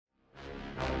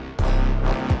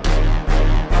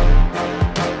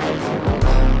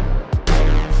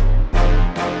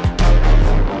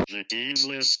Dean's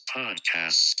List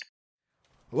Podcast.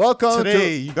 Welcome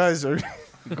Today, you guys are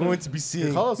going to be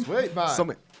seeing. Wait, man.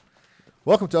 Some,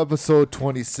 Welcome to episode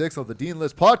 26 of the Deen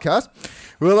List Podcast.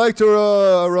 We'd like to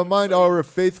remind our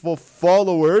faithful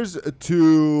followers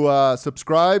to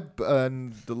subscribe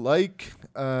and like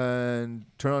and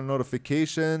turn on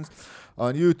notifications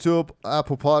on YouTube,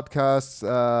 Apple Podcasts,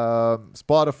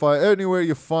 Spotify, anywhere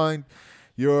you find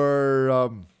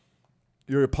your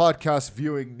podcast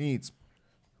viewing needs.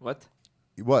 What?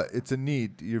 It's a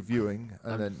need you're viewing,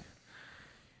 and then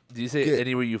Do you say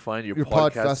anywhere you find your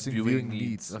podcasting viewing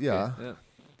needs? Okay, yeah.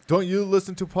 Don't you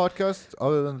listen to podcasts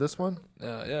other than this one?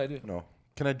 Yeah, I do. no.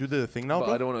 Can I do the thing now, But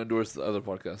bro? I don't want to endorse the other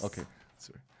podcasts. Okay.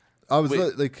 Sorry. I was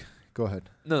Wait. like, go ahead.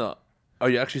 No. Are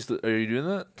you actually are you doing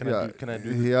that? Can I do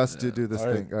He has to do this All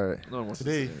right. thing. All right. No one wants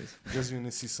Today, to say you guys are going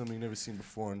to see something you've never seen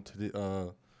before on today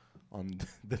on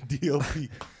the DLP.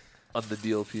 on the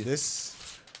DLP. This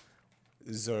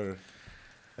is our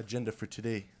agenda for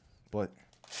today, but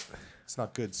it's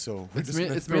not good. So we're just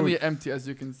gonna It's throw mainly it. empty, as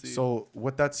you can see. So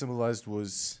what that symbolized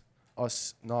was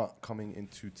us not coming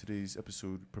into today's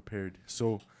episode prepared.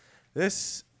 So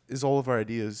this is all of our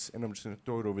ideas, and I'm just gonna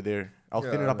throw it over there. I'll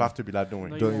clean it up after Bilal. Don't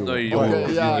worry. Don't you No, you won't. won't.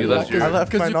 okay, yeah, you left your. I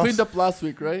left because my you notes. cleaned up last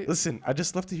week, right? Listen, I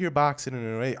just left it here by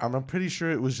accident, right? I'm pretty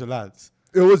sure it was Jalad's.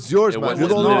 It was yours, It man. wasn't- You're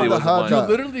the only literally one that wasn't had You mine. that.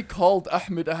 literally called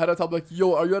Ahmed ahead of time, like,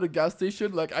 "Yo, are you at a gas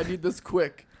station? Like, I need this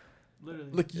quick."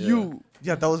 Literally. Like Yeah. you.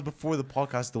 Yeah, that was before the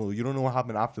podcast, though. You don't know what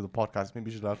happened after the podcast.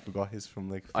 Maybe Jalad forgot his from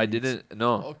like. I 3 weeks. didn't.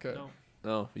 No, Okay.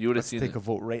 no. You would have Let's seen take it. a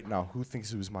vote right now. Who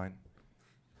thinks it was mine?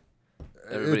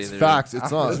 Everybody It's in the room. facts. It's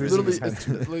After not. It's raising literally his hand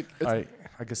it's, too. like it's, All right,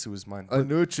 I guess it was mine.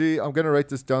 Anucci, I'm gonna write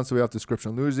this down so we have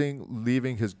description.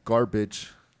 Leaving his garbage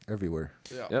everywhere.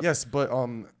 yeah. Yep. Yes, but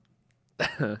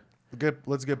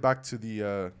let's get back to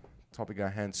the topic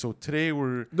at hand. So today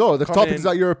we're No, the Coming topic is in-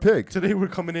 that you're a pig. today we're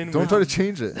coming in. Don't with, try to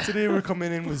change it. Today we're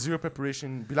coming in with zero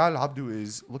preparation. Bilal Abdu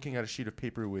is looking at a sheet of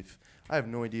paper with. I have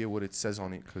no idea what it says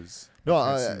on it because.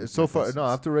 No, so far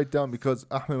I have to write down because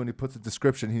Ahmed, when he puts a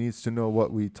description, he needs to know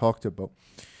what we talked about.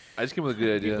 I just came with a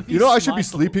good idea. You know, I should be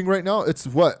Smile. sleeping right now. It's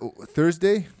what,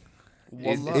 Thursday?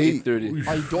 Wallah, 8:30.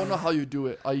 I don't know how you do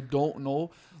it. I don't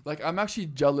know. Like, I'm actually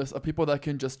jealous of people that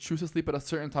can just choose to sleep at a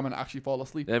certain time and actually fall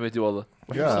asleep. Yeah, me do all the.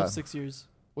 Give Yeah. yourself 6 years.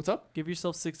 What's up? Give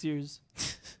yourself 6 years.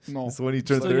 No. So when he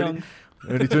turns Still 30, young.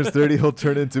 when he turns 30, he'll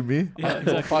turn into me. Yeah,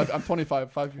 No, exactly. I'm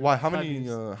 25. 5 years. Why? How 5 many?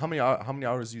 years. How many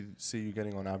hours you say you're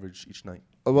getting on average each night?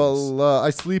 Well, I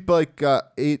sleep like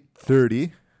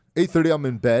 8:30. 8:30, I'm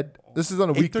in bed. This is on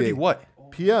a 8:30 weekday. what?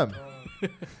 PM. Oh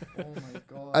my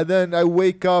god. And then I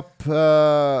wake up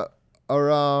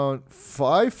around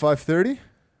 5:30.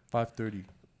 5:30.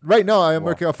 Right now, I am Wow.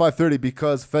 working at 5:30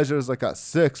 because Fajr is like at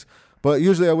 6. But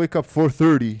usually I wake up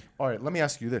 4:30. All right, let me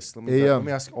ask you this. Let AM.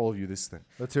 me ask all of you this then.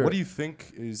 Let's hear What it. do you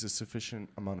think is a sufficient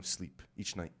amount of sleep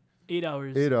each night? 8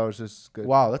 hours. 8 hours is good.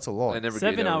 Wow, that's a lot. I never. get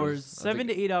 7 8 hours. I 7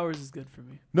 think- to 8 hours is good for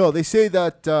me. No, they say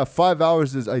that 5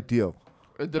 hours is ideal.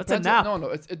 It That's depends. a nap. No.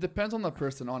 It depends on the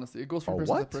person. Honestly, it goes from A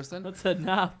person what? to person. That's a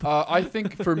nap. I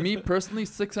think for me personally,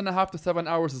 6.5 to 7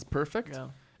 hours is perfect. Yeah.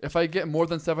 If I get more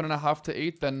than 7.5 to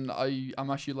 8, then I'm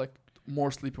actually like more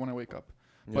sleepy when I wake up.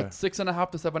 Yeah. But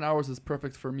 6.5 to 7 hours is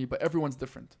perfect for me. But everyone's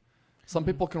different. Some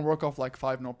people can work off like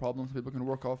 5, no problem. Some people can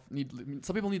work off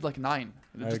some people need like 9.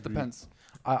 It I just agree. depends.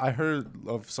 I heard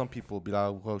of some people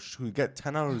Bilal, who get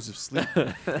 10 hours of sleep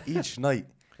each night.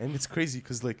 And it's crazy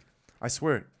because, like, I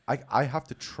swear, I have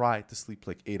to try to sleep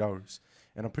like 8 hours.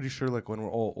 And I'm pretty sure, like, when we're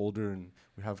all older and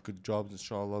we have good jobs,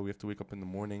 inshallah, we have to wake up in the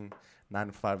morning, 9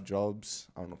 to 5 jobs.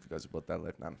 I don't know if you guys are about that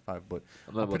life, 9 to 5, but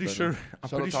I'm not I'm about pretty that, sure. no. I'm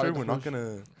Shout pretty out to sure Ali we're not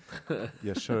Dakhosh. gonna.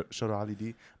 Yeah, shout out Ali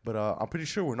D. But I'm pretty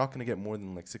sure we're not gonna get more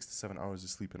than like 6 to 7 hours of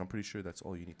sleep, and I'm pretty sure that's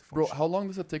all you need to Bro, function. how long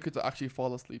does it take you to actually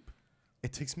fall asleep?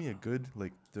 It takes me a good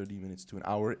like 30 minutes to an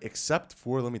hour, except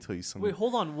for let me tell you something. Wait,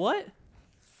 hold on. What?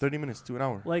 30 minutes to an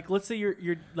hour. Like, let's say you're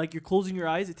closing your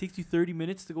eyes. It takes you 30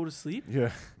 minutes to go to sleep.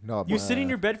 Yeah, No, You but, sit in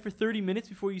your bed for 30 minutes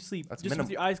before you sleep, That's just minimum.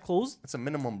 with your eyes closed. that's a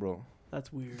minimum, bro.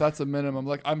 That's weird. That's a minimum.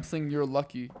 Like, I'm saying you're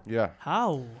lucky. Yeah.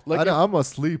 How? Like, I'm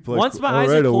asleep like Once my eyes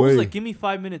right are closed, away. like, give me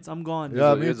 5 minutes. I'm gone.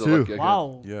 Yeah, You me guys are too. lucky, I guess.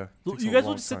 Wow. Yeah. Takes You a guys long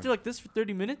will just sit time. there like this for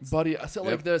 30 minutes? buddy, I sit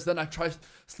Yep. like this, then I try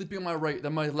sleeping on my right,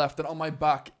 then my left, then on my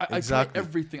back. I Exactly. try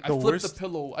everything. I The flip worst- the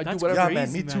pillow. I do That's whatever. Yeah,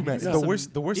 man. Me crazy, too, man. man. You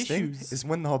got The worst thing issues. is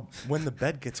when the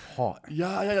bed gets hot.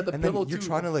 Yeah, the And pillow then you're too.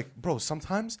 trying to like, bro.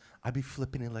 Sometimes I be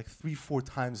flipping it like 3-4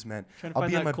 times, man. Trying to I'll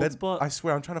find be in that my cold bed. spot. I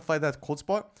swear, I'm trying to find that cold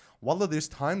spot. Wallah, there's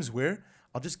times where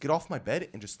I'll just get off my bed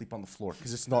and just sleep on the floor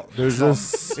because it's not. There's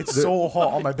this. It's so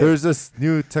hot on my bed. There's this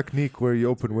new technique where you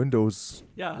open windows.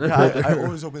 Yeah. Yeah, I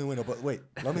always open the window. But wait,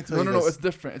 let me tell No, you no, this. it's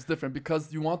different. It's different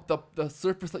because you want the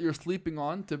surface that you're sleeping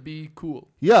on to be cool.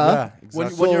 Yeah. Yeah, When, exactly. when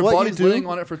So your what you body's do- laying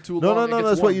on it for too No, long, no, it no. gets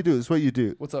That's warm. what you do. That's what you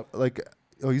do. What's up? Like,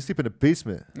 you sleep in a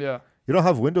basement. Yeah, You don't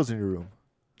have windows in your room.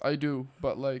 I do,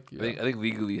 but like, I yeah. think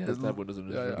legally it has to have windows in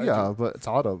it. Yeah, I Yeah, but it's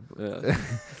autumn. Yeah.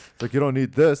 Like, you don't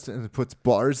need this, and it puts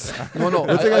bars. No,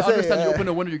 That's I like I say, understand. You open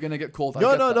a window, you're gonna get cold. I No,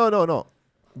 get no, that. no, no,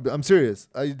 no. I'm serious.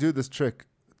 I do this trick.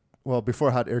 Well, before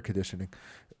I had air conditioning,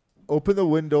 open the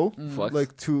window Flex. like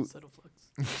Settle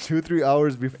flex. 2-3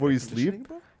 hours before you sleep.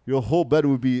 Your whole bed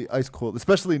would be ice cold,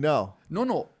 especially now.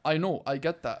 No, I know, I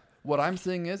get that. What I'm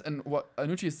saying is, and what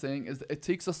Anucci is saying is, that it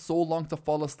takes us so long to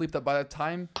fall asleep that by the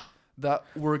time that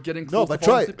we're getting No, close but to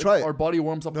falling try it, asleep, try it. our body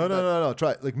warms up. No, in no, bed. no.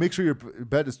 Try it. Like, make sure your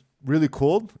bed is really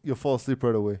cold. You'll fall asleep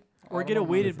right away. Or get a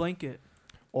weighted blanket.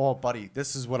 Oh, buddy,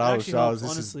 this is what It I was. actually helps,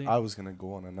 honestly. I was gonna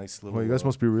go on a nice little. Well, you guys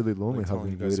must be really lonely like telling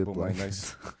having you guys weighted about my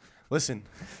blankets. nice. Listen,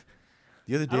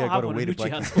 the other I day I, don't got have a one. weighted Anucci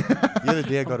blanket. has one. The other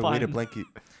day I got a I'm weighted fine. blanket.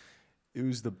 It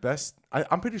was the best.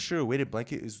 I'm pretty sure a weighted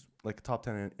blanket is like a top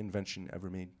 10 invention ever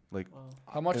made. Like, Wow.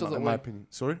 How much does it in my weigh? opinion.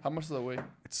 Sorry, How much does it weigh?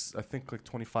 it's I think like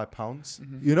 25 pounds.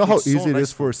 You know how It's so easy it nice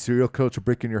is for a serial killer to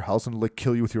break in your house and like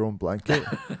kill you with your own blanket?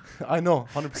 I know,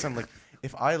 100%. Like,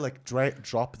 if I like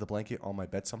drop the blanket on my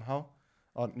bed somehow.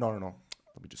 No.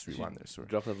 Let me just rewind there. Sorry.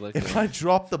 Drop that blanket. If I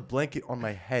drop the blanket on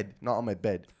my head, not on my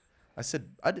bed. I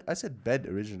said bed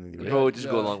originally, right? Bro, just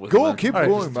go Yeah. along with Go, it. man. keep All right,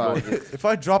 going, just man. If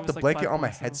I drop Give the us, like, blanket 5 on my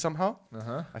points head now. somehow,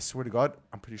 Uh-huh. I swear to God,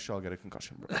 I'm pretty sure I'll get a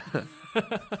concussion, bro.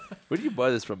 Where do you buy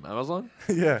this from? Amazon?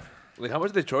 Yeah. Like, how much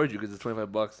do they charge you? Because it's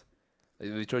 $25. Like,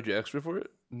 do they charge you extra for it?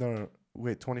 No.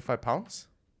 Wait, 25 pounds?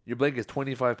 Your blanket is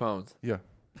 25 pounds. Yeah.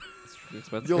 It's really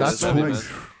expensive. Yo, That's so cool. man.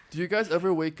 Do you guys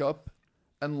ever wake up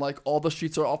and like all the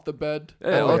sheets are off the bed? Yeah,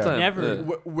 And, all like, the time. Never. Yeah.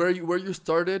 where you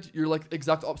started, you're like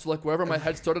exact opposite. Like wherever my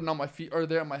head started, now my feet are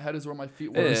there, and my head is where my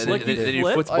feet were. Yeah, So, and like, then, you then your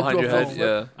flip? foot's I behind do your a head. full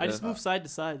Yeah. I just move side to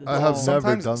side. I have all. never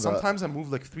sometimes, done that. Sometimes I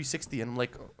move like 360 and I'm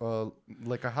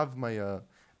like I have my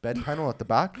bed panel at the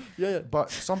back. Yeah.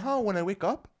 But somehow when I wake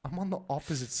up, I'm on the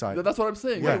opposite side. That's what I'm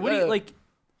saying. Yeah. Wait, what do you like?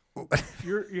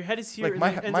 Your head is here Like and my,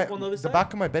 then ends my up on the other the side.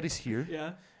 back of my bed is here,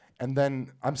 Yeah. and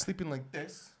then I'm sleeping like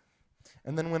this,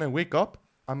 and then when I wake up,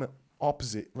 I'm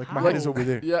opposite. Like my How? head is over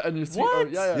there. Yeah, and your feet What? are,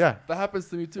 yeah. Yeah. That happens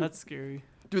to me too. That's scary.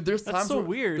 Dude, there's That's times so where,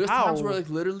 weird. There's times where How? like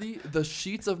literally the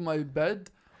sheets of my bed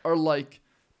are like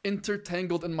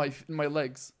intertangled in my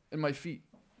legs, in my feet.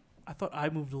 I thought I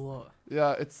moved a lot.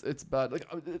 Yeah, it's bad. Like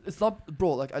it's not,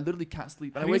 bro. Like I literally can't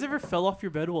sleep. And Have I you guys wake, ever fell off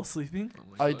your bed while sleeping? Oh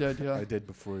my I God. did, yeah. I did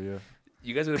before, yeah.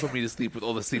 You guys are gonna put me to sleep with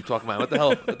all the sleep talk, man. What the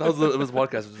hell? What the hell's this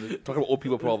podcast? Talking about old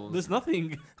people problems. There's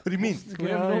nothing. What do you mean?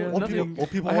 Yeah, Old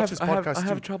people watch this podcast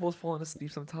too. troubles falling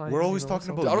asleep sometimes. We're always talking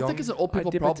about I don't young- think it's an old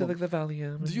people problem. the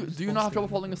Valium. Do you not have trouble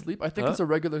falling asleep? I think Huh? it's a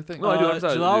regular thing. No, I do. I'm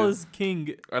sorry, Jalal dude. is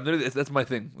king. I'm literally, that's my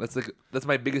thing. That's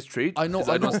my biggest trait. I know. is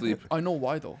I don't know. sleep. I know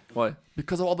why though. Why?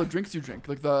 Because of all the drinks you drink,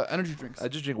 like the energy drinks. I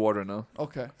just drink water now.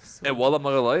 Okay. And while I'm not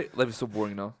gonna lie, life is so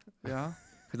boring now. Yeah.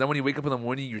 Because then when you wake up in the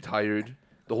morning, you're tired.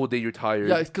 The whole day you're tired.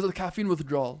 Yeah, it's because of the caffeine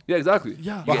withdrawal. Yeah, exactly.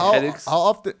 Yeah. You But get how headaches.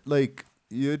 often, like,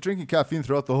 you're drinking caffeine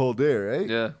throughout the whole day, right?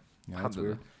 Yeah. Yeah, that's Alhamdulillah.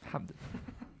 weird. Alhamdulillah.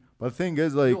 But the thing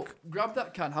is, like, Yo, grab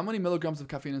that can. How many milligrams of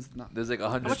caffeine is in that? There's like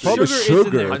much 100. probably sugar is in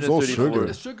sugar. there? It's all 134. sugar.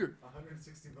 It's sugar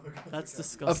That's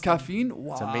disgusting. of caffeine.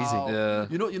 Wow. It's amazing. Yeah.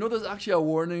 You know, there's actually a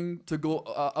warning to go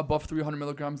above 300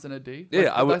 milligrams in a day. Yeah,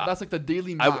 Like, I would- That's like the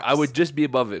daily I, max. I would just be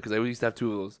above it because I used to have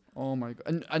 2 of those. Oh my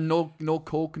god. And no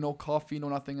Coke, no coffee, no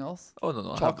nothing else. Oh no. I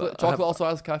have Chocolate. that. Chocolate also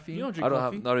has You caffeine. don't I drink don't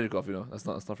coffee? have not really coffee. No, that's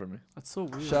not for me. That's so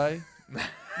weird. Shy.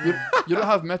 you don't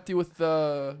have metti with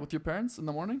your parents in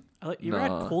the morning? You ever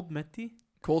had Nah. cold metti?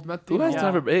 Cold metti. Who has Yeah.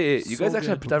 time for? Hey, you So guys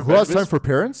actually good. have time for who has breakfast? time for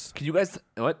parents? Can you guys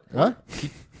what? Huh?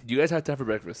 Do you guys have time for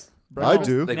breakfast? I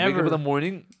do. Like wake up Never. in the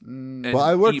morning. Mm, And But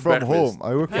I work eat from breakfast. home.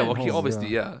 I work Yeah, from okay, home. obviously,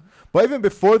 yeah. yeah. But even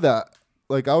before that,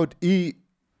 like, I would eat.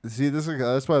 See, that's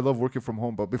why I love working from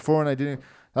home. But before, when I didn't,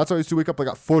 that's why I used to wake up like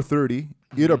at 4:30,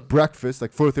 eat a breakfast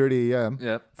like 4:30 a.m.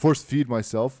 Yeah. Force feed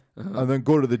myself, and then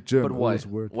go to the gym. But It why? was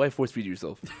weird. Why force feed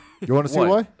yourself? You want to see Why?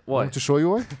 why? Why? Want me to show you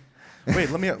why? Wait,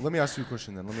 let me ask you a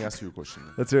question then.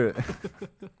 Let's hear it.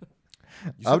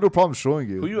 You I have no problem showing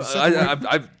Who you. you? said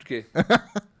Okay.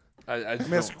 I Let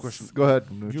me ask you a question. Go ahead.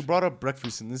 You brought up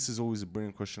breakfast, and this is always a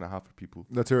brilliant question I have for people.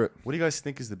 Let's hear it. What do you guys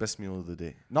think is the best meal of the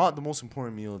day? Not the most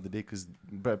important meal of the day, because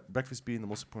breakfast being the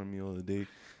most important meal of the day,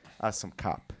 as some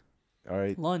cap. All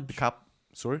right. Lunch. The cap.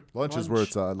 Sorry, Lunch is where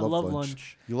it's at. I love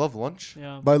lunch. you love lunch.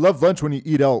 Yeah. But I love lunch when you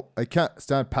eat out. I can't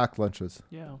stand packed lunches.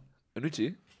 Yeah.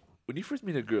 Anuchi, when you first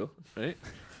meet a girl, right?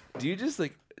 Do you just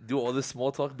like do all this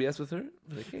small talk BS with her.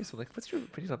 Like, hey, so like, what's your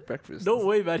opinion on breakfast? No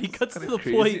way, man. He cuts to Kinda the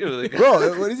crazy. point. Like,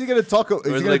 Bro, what is he gonna talk? Is Or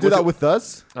he is gonna like, do what's that it- with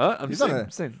us? huh? I'm He's just not saying. gonna-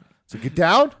 I'm saying. So get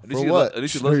down At least for you what? At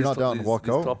least you Sure, love you're these, not down. these, Walk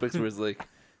these out. topics where it's like,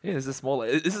 yeah, this is small.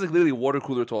 This is like literally water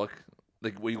cooler talk.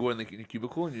 Like where you go in like in your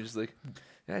cubicle and you're just like,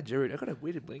 yeah, Jared, I got a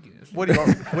weighted blanket. What do you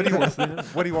want? What do you want?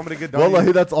 What do you want me to get done?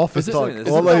 Wallahi, that's office Is it- talk. is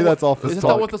it Wallahi, that that's what- office Isn't that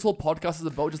what talk. this whole podcast is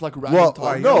about? Just like random Well,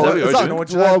 talk. no, Is that what it's you're not. doing? You know what,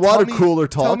 Well, Jalal? water Tell me- cooler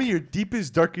Tell talk. me your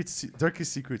deepest,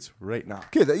 darkest secrets right now.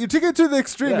 Okay, you're taking it to the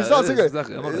extreme. Yeah, It's not it saying is, it.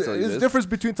 exactly. I'm not gonna tell you There's a this. difference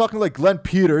between talking like Glenn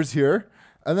Peters here,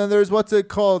 and then there's what's it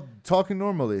called, talking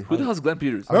normally. Who the hell's Glenn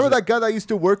Peters? Remember that guy that I used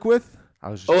to work with? I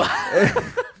was just.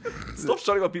 Oh, stop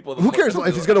shouting out people. Who cares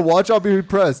if he's gonna watch? I'll be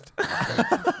impressed.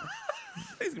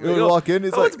 He's He would walk in.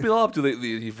 He's what's like, Bilal up to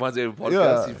lately? He finds a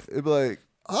podcast. yeah. He'd be like,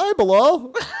 "Hi,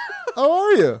 Bilal. How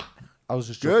are you? I was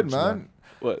just Good, joking, Jalal. man.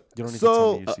 What? You don't need So- to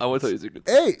tell me your I want to tell you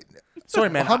secrets. a secret. Hey, Sorry,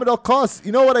 man. Muhammad Al Qas.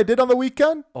 You know what I did on the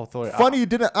weekend? Oh, sorry. Funny you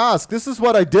didn't ask. This is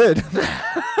what I did.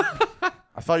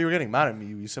 I thought you were getting mad at me.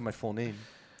 You said my full name.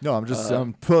 No, I'm just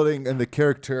I'm putting in the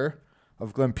character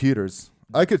of Glenn Peters.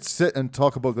 I could sit and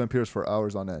talk about Glenn Peters for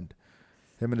hours on end.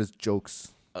 Him and his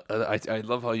jokes. I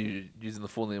love how you using the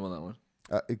full name on that one.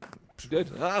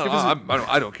 Good.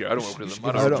 I don't care. I don't work with them. I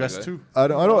I don't don't- work Just with two.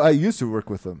 I used to work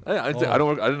with him. I don't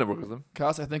work. I didn't work with them.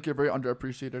 Cass, I think you're very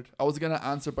underappreciated. I was gonna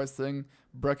answer by saying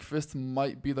breakfast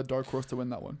might be the dark horse to win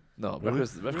that one, No, Really?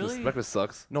 Really? breakfast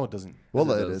sucks. No, it doesn't. Well,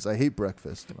 Yes, it it does. is. I hate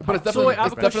breakfast. but it's So definitely, wait, I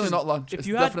have it's a definitely question. not lunch. If It's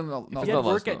you had- definitely not If lunch. you had not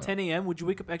work lunch, at 10 a.m., would you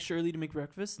wake up extra early to make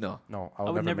breakfast? No. No, I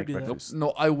would never make do that. breakfast.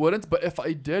 No, I wouldn't. But if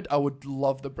I did, I would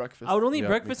love the breakfast. I would only eat Yeah,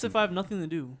 breakfast me if too. I have nothing to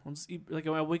do. I'll just eat, like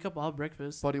when I wake up, I'll have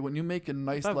breakfast. Buddy, when you make a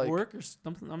nice If I have like work or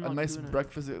something, I'm a not nice doing it.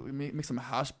 breakfast, make some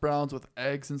hash browns with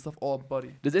eggs and stuff. Oh,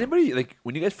 buddy. Does anybody like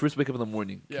when you guys first wake up in the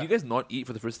morning? Yeah. Can you guys not eat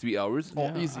for the first 3 hours? Oh,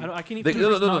 Yeah, easy. I can eat Like, food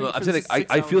no. for- not eat I'm for saying like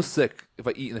 6 I feel hours. sick if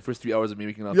I eat in the first 3 hours of me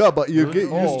waking up. Yeah, but you Really? get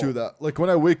used Oh. to that. Like when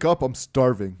I wake up, I'm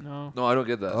starving. No. No, I don't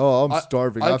get that. Oh, I'm I-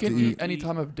 starving. I, I have to can eat. eat any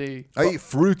time of day. I eat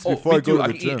fruits Oh, before me I go too. to I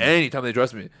the can eat gym. anytime they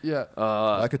dress me. Yeah.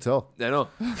 I could tell. I know.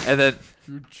 And then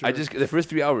You I jerk. just the first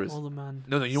 3 hours. All the man.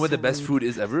 No, you know what the So best rude. food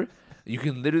is ever? You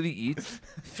can literally eat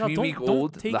No,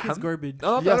 3-week-old don't take his laham. garbage.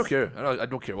 No, I Yes. don't care. I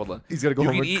don't care. Hold on. He's gonna go You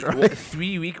home can and eat cry.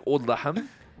 3-week-old laham,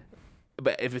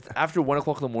 but if it's after 1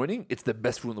 o'clock in the morning, it's the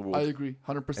best food in the world. I agree,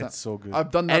 100%. It's so good.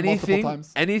 I've done that multiple anything,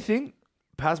 times. anything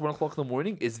past 1 o'clock in the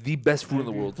morning is the best food in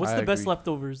the world. What's I the best agree.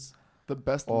 leftovers? The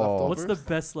best Oh. leftovers. What's the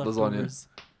best Lasagna. leftovers?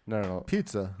 No.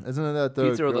 Pizza, isn't that the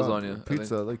Pizza or ground- lasagna, I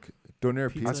Pizza, like donair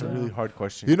Pizza. That's pizza. a really hard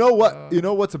question. You know what? You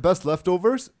know what's the best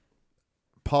leftovers?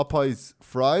 Popeyes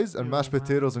fries and Ew, mashed man.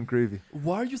 potatoes and gravy.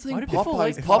 Why are you saying Why do people Popeyes?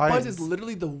 like Popeyes Popeyes? is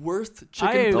literally the worst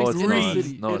I chicken place in agree. the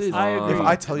city. No, It it's is. not. I agree. If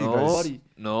I tell you no, guys- Buddy,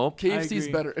 no. KFC is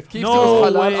agree. better. If KFC No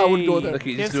was halal, way. I would go there.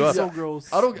 Okay, just KFC do is it. so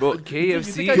gross. I don't. Bro, you KFC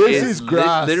think I- KFC is is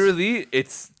grass. literally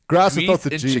it's Grass grease without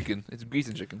the and G. chicken. It's grease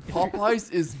and chicken. Popeyes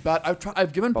is bad.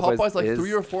 I've given Popeyes Popeyes like is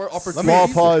 3 or 4 Small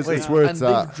opportunities. pies Wait. is where and it's they've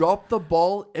at. dropped the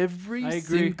ball every I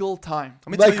agree. single time.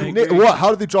 Let me tell Like you. what? How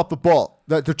did they drop the ball?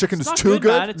 That their chicken It's is not too good,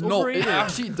 good. man. It's No, overrated. it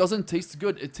actually doesn't taste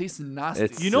good. It tastes nasty.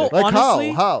 It's- You know, Like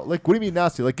honestly, how? Like what do you mean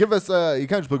nasty? Like give us. You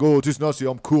can't just be like, oh, it's just nasty.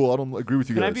 I'm cool. I don't agree with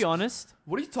you can guys. I be honest?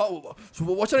 What are you talking? So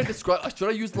what should I describe? Should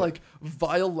I use like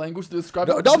vile language to describe?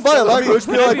 No, it? don't vile language.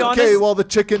 Be Can I like, be okay, honest? well, the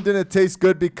chicken didn't taste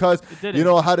good because didn't. you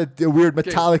know it had a weird Okay,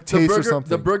 metallic the taste burger, or something.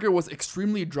 The burger was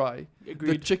extremely dry. The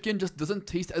Agreed. chicken just doesn't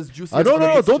taste as juicy. I as don't know.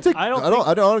 Burger's Don't chicken. take. I don't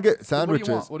I don't get What do you sandwiches.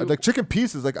 want? What do you- Like chicken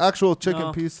pieces, like actual chicken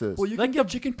No. pieces. Well, you Like can get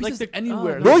the- chicken like pieces the-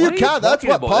 anywhere. oh, No, you What are can't. That's talking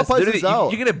what about? Popeyes literally- is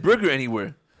out. You get a burger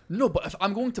anywhere. No, but if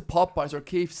I'm going to Popeyes or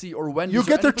KFC or Wendy's, You or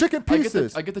get their any place, chicken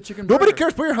pieces. I get the chicken. Nobody burger.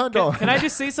 cares. Put your hand down. Can I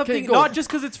just say something? go. Not just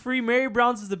because it's free. Mary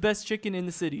Brown's is the best chicken in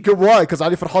the city. Good, why? Because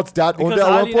Ali Farhad's dad owned Because it at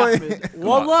one Ali point. Ahmed.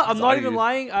 Wallah, I'm It's not Ali. even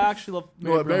lying. I actually love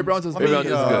No, Mary Brown's is Mary very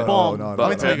Brown's is good. Bomb. No, But- Let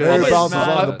me tell you Mary guys. Brown's is man.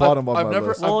 on the bottom of I've my never-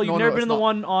 list. Well, no, you've no, never it's been the not.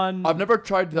 one on. I've never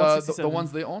tried the 167.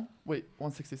 ones they own. Wait,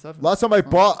 167. Last time I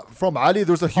bought from Ali,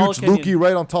 there was a Paul huge Kenyon. loogie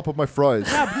right on top of my fries.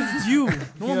 Yeah, because it's you.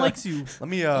 No one likes you. Let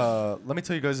me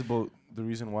tell you guys about the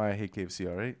reason why I hate KFC.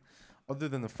 All right. Other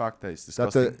than the fact that it's That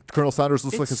disgusting. the Colonel Sanders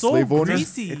looks It's like a so slave owner.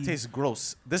 greasy. It tastes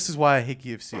gross. This is why I hate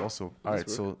KFC also. All right,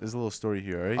 so there's a little story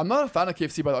here, all right? I'm not a fan of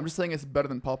KFC, but I'm just saying it's better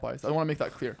than Popeyes. I want to make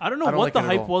that clear. I don't know I don't what like the it at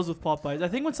hype all. was with Popeyes. I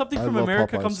think when something I from love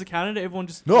America Popeyes. comes to Canada, everyone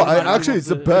just No, automatically actually, loves it's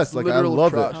the it. best. Like I literal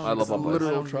love trash. it. I love It's Popeyes. literal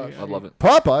I don't trash. agree. I love it.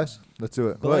 Popeyes. Let's do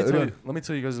it. But Go ahead. let me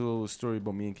tell you guys a little story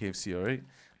about me and KFC, all right?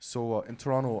 So in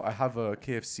Toronto, I have a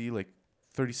KFC like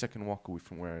 30-second walk away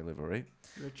from where I live, all right?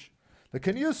 Rich. Like,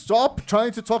 can you stop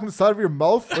trying to talk on the side of your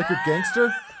mouth like a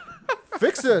gangster?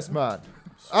 Fix this, man.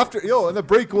 In the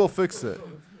break, we'll fix it.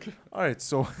 All right,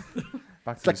 so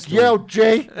back It's to the like, story. yo,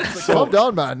 Jay, calm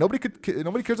down, man. Nobody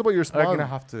cares about your I'm smile. gonna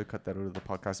have to cut that out of the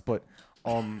podcast. But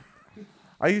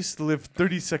I used to live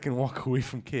 30-second walk away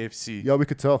from KFC. Yeah, we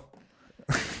could tell.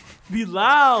 Be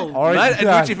loud. All right, Let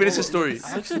Dad. Gucci finish the story.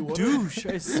 Such a douche.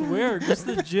 I swear. Just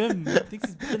the gym. Thinks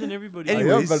he's better than everybody. I am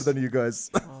Anyways. better than you guys.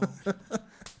 Oh.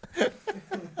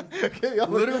 Okay, y'all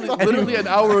Literally an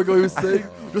hour ago, he was saying,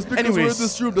 just because we're in Anyways.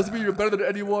 this room doesn't mean you're better than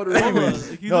anyone. Or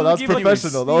Like, you No, literally that's gave, like,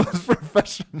 professional. That was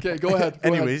professional. Okay, go ahead. Go ahead.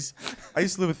 Anyways, I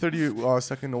used to live a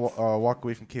 30-second walk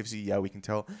away from KFC. Yeah, we can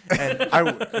tell.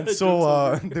 And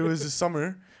so there was a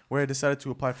summer where I decided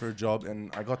to apply for a job,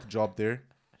 and I got the job there.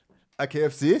 At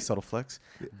KFC? Subtle flex,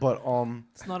 but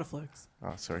It's not a flex.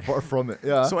 sorry. Far from it.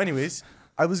 Yeah. So, anyways,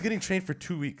 I was getting trained for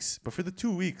 2 weeks, but for the 2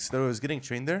 weeks that I was getting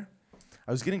trained there,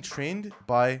 I was getting trained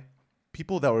by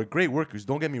people that were great workers.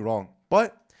 Don't get me wrong,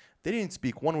 but they didn't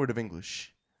speak one word of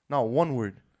English, not one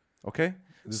word. Okay.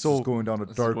 this so is going down a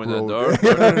This is dark going down road.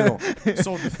 dark. no.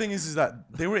 So the thing is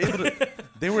that they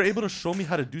were able to show me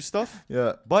how to do stuff,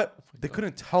 Yeah. but they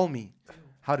couldn't tell me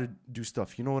how to do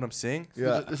stuff. You know what I'm saying?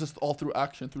 Yeah. It's just all through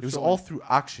action. Through It was showing. all through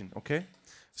action. Okay.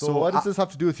 So what does this have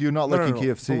to do with you not liking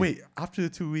KFC? But wait, after the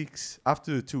 2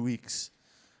 weeks,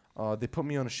 they put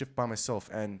me on a shift by myself,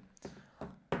 and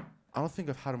I don't think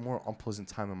I've had a more unpleasant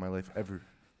time in my life ever.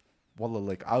 Wallah,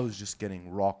 like I was just getting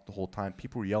rocked the whole time.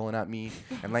 People were yelling at me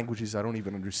in languages I don't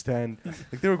even understand.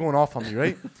 Like they were going off on me,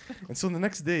 right? And so the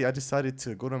next day, I decided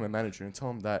to go to my manager and tell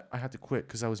him that I had to quit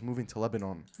because I was moving to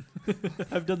Lebanon.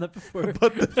 I've done that before.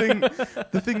 But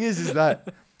the thing is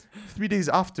that 3 days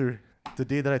after the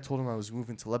day that I told him I was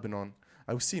moving to Lebanon,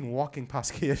 I was seen walking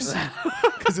past KFC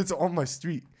because it's on my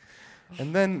street.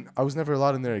 And then I was never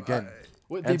allowed in there again.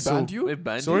 Wait, they and so- banned you? Wait,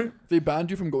 banned Sorry? you? They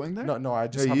banned you from going there? No, I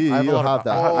just Yeah, have, you- I have a you lot have of,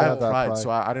 that- I have have that pride, pride. so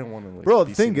I didn't want to like. Bro,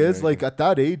 be the thing seen there is, like again. at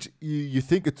that age, you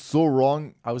think it's so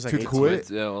wrong I was like to 18. quit.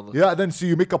 Yeah, well, Yeah, then so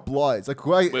you make up lies. Like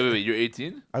why? wait, you're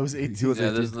 18? I was 18. He was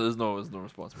Yeah, 18. there's no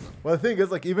response for that. Well, the thing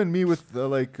is, like even me with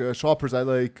shoppers, I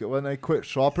like when I quit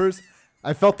shoppers,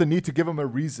 I felt the need to give them a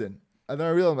reason, and then I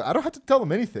realized I don't have to tell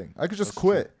them anything. I could just That's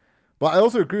quit. But I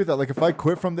also agree with that. Like if I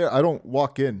quit from there, I don't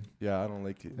walk in. Yeah, I don't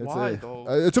like it. It's Why, though?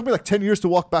 It took me like 10 years to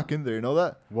walk back in there. You know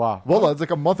that? Wow. Well, it's like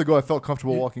a month ago I felt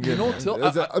comfortable walking in. know, till-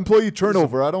 It's employee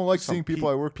turnover. I don't like Some seeing people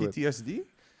I work with. PTSD?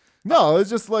 No, it's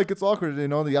just like it's awkward. You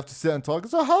know, you have to sit and talk.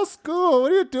 So how's school?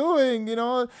 What are you doing? You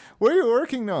know, where are you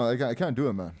working now? I can't do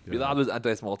it, man. Bilal is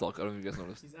anti-small talk. I don't know if you guys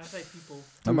noticed. He's anti-people.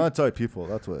 I'm anti-people.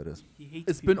 That's what it is. He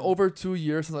hates It's been people. over 2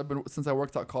 years since I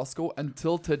worked at Costco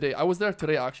until today. I was there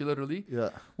today, actually, literally. Yeah.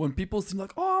 When people seem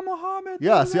like, oh, Mohammed.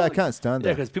 Yeah. See, I can't stand Yeah,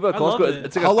 that. because people at I love Costco, it.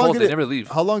 it's like How a long cult. did They it- never leave.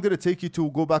 How long did it take you to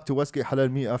go back to Westgate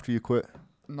Halal Meat after you quit?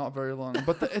 Not very long.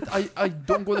 But I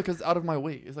don't go there because it's out of my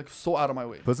way. It's like so out of my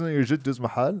way. Wasn't it your jiddu's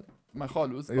mahal? My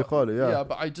khalus. Your khalu, yeah. Yeah,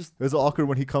 but I just, Is it awkward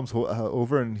when he comes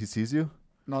over and he sees you?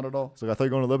 not at all. It's like, I thought you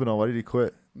were going to Lebanon. Why did he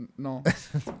quit? No.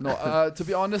 No. To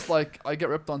be honest, like, I get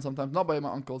ripped on sometimes. Not by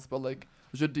my uncles, but like,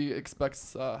 Jiddi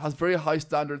has very high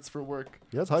standards for work.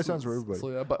 He has high standards for everybody. So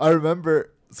yeah, but I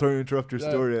remember, sorry to interrupt your Yeah.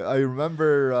 story. I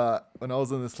remember when I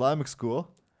was in Islamic school,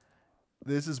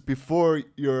 this is before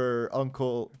your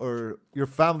uncle or your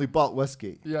family bought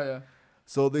Westgate. yeah.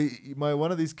 So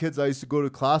one of these kids I used to go to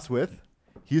class with,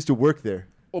 he used to work there.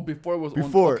 Oh, before it was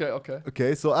Before. Okay.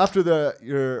 Okay, so after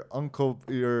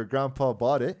your grandpa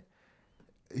bought it,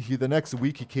 the next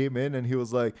week he came in and he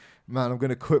was like, "Man, I'm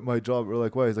gonna quit my job." We're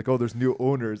like, "Why?" He's like, "Oh, there's new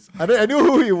owners." I knew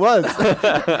who he was.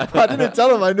 I didn't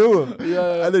tell him I knew him.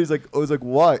 Yeah. And then he's like, "I was like,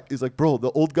 why?" He's like, "Bro,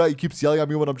 the old guy he keeps yelling at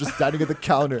me when I'm just standing at the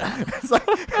counter." It's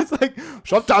like,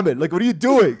 "Shut damn it! Like, what are you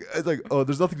doing?" It's like, "Oh,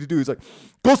 there's nothing to do." He's like,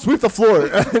 "Go sweep the floor."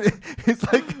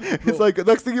 And he's like,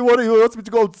 next thing he wants me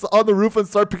to go on the roof and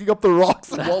start picking up the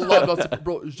rocks. Wallah,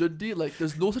 bro, Jiddi, like,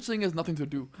 there's no such thing as nothing to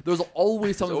do. There's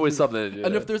always There's something. always to do. something. Yeah.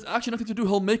 And if there's actually nothing to do,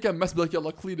 he'll make a mess. Be like, "Yeah,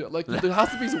 clean it." Like, there has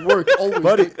to be some work always.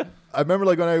 Buddy, I remember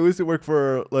like when I used to work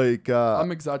for like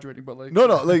I'm exaggerating, but like, no,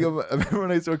 like I remember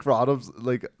when I used to work for Adams,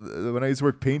 like when I used to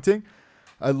work painting,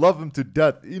 I love him to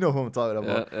death. You know who I'm talking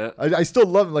about. Yeah. I still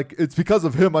love him. Like it's because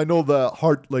of him I know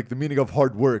the meaning of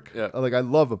hard work. Yeah. Like I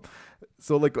love him.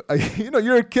 So like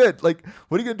you're a kid. Like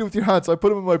what are you gonna do with your hands? So I put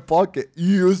them in my pocket.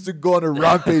 You used to go on a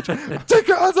rampage. Take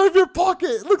your hands out of your pocket.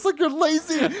 It looks like you're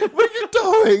lazy. What are you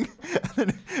doing? And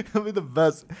then he'll be the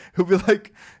best. He'll be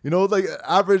like, like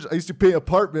average. I used to paint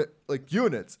apartment like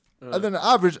units, and then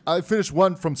average. I finish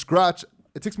one from scratch.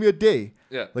 It takes me a day.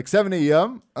 Yeah. Like 7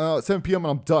 a.m., 7 p.m.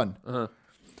 and I'm done. Uh-huh.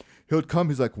 He would come.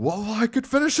 He's like, "Well, I could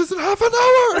finish this in half an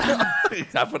hour."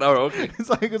 Half an hour, okay. It's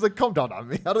like, come down on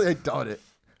me. I doubt it.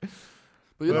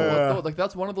 But you know what Yeah. though? Like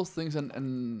that's one of those things, and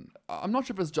I'm not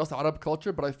sure if it's just Arab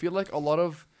culture, but I feel like a lot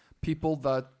of people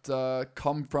that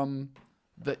come from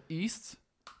the East,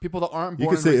 people that aren't You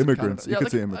born could and say raised in immigrants. Canada. You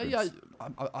could say Yeah, immigrants.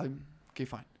 I'm okay,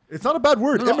 fine. It's not a bad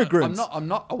word. No, Immigrants. I'm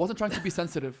not. I wasn't trying to be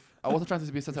sensitive. I'm trying to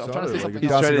say Sorry, something like else. He's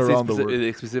Dancing trying to around the say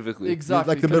word. specifically.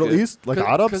 Exactly. Like the Middle Okay. East, like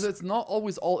Because Arabs. it's not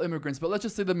always all immigrants, but let's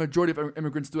just say the majority of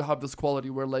immigrants do have this quality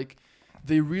where like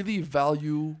they really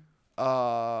value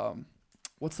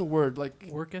what's the word, like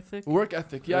Work ethic. work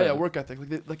ethic. Yeah, work ethic.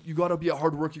 Like you gotta be a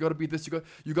hard work. You gotta be this.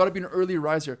 You gotta be an early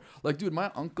riser. Like, dude,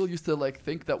 my uncle used to like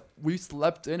think that we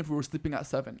slept in if we were sleeping at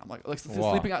 7. I'm like Wow.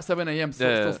 sleeping at 7 a.m. Still,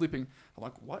 Yeah, yeah. still sleeping. I'm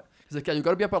like, what? He's like, yeah, you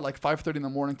gotta be up at like 5:30 in the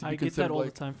morning to I be get that considered all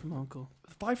like the time from my uncle.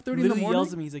 5:30 in the Literally morning.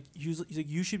 yells at me. He's like,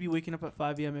 you should be waking up at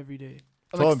 5 a.m. every day.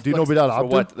 Tell him, do you know Bilal For Abdul?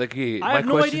 what? Like, hey, I my have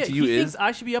no question idea. to you He is, thinks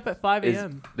I should be up at 5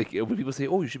 a.m. like, when people say,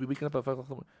 "Oh, you should be waking up at 5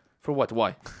 o'clock," for what?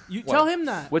 Why? You Why? tell him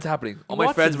that. What's happening? All He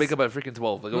my friends watches. wake up at freaking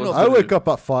 12. Like, No, what's no. I gonna wake do? up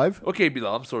at 5. Okay,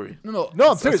 Bilal, I'm sorry. No,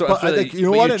 I'm serious. So- But so I that think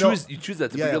you but want to know. you choose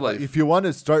that to Yeah, be your but life. if you want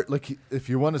to start, like, if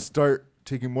you want to start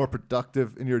taking more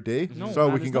productive in your day, No, start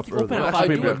man, waking there's up nothing open early. at I 5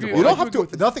 do a.m. agree. You don't I have agree to.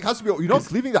 with Nothing has to be. You're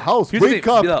not leaving the house. Here's the Wake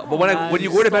thing, up. Bilal, but Nah, when you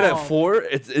go to bed at stop. 4,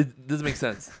 it doesn't make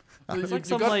sense. It's You like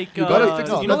some gotta- like you gotta fix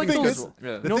no, it. you know the like thing those is-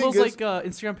 Yeah. The you know thing those is- like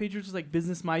Instagram pages with like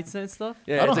business mindset and stuff.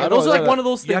 Yeah, I don't it's have like, Those are know like that. one of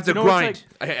those you have things. to You know, grind.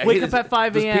 it's like, wake up at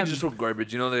 5 Those a.m. pages are so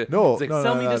garbage. You know, No, it's like, no,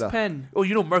 sell me no, this no. pen. oh,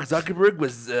 you know, Mark Zuckerberg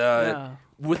was Yeah.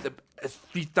 with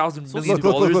 $3,000 So million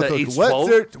look, at look. age What's 12.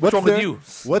 there- What's what's wrong there- with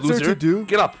you? What's there loser? to do?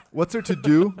 Get up. What's there to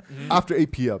do after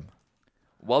 8 p.m.?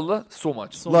 Wallah, so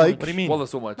much. So Like- much. What do you mean? Wallah,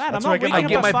 so much. Man, That's I'm where I not get waking I up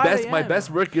get at my 5 best. My a.m. best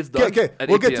work gets done. Okay, at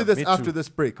we'll 8 get to p.m. this Me after too. this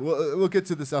break. We'll get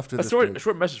to this after A this short, break.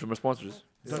 short message from our sponsors.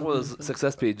 This is one of those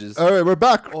success pages. All right, we're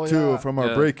back Oh, to yeah. from our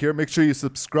Yeah. break here. Make sure you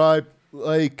subscribe.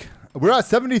 Like, we're at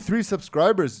 73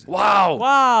 subscribers. Wow.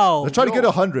 Wow. Let's try to Yo. get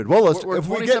 100. Well, let's, We're if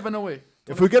we get 27 away.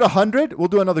 if we get 100, we'll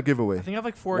do another giveaway. I think I have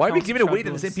like 4. Why are we accounts giving away to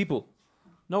subscribed the same us. people?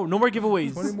 No more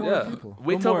giveaways. 20 more Yeah. people.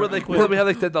 Wait No till more. we're like Quit. we have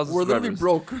like 10,000 We're literally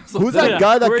subscribers. broke. So Who's Yeah, that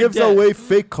guy that we're in gives debt. away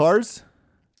fake cars?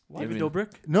 David mean? Dobrik.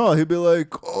 No, he'd be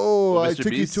like, "Oh, Oh, I Mr.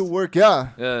 took Beast? you to work." Yeah,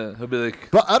 Yeah, he'll be like,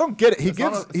 but I don't get it. He it's not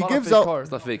gives a- it's he not a gives fake out. car.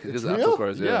 it's not fake. It's real? actual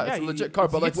cars. Yeah, Yeah. it's a he- legit car.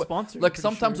 he But like, gets what- sponsored, like pretty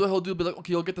sometimes sure. what he'll do be like,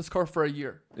 okay, you'll get this car for a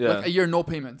year. Yeah. Like a year, no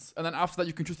payments, and then after that,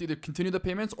 you can choose to either continue the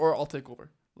payments or I'll take over.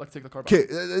 Like take the car back.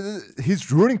 Okay,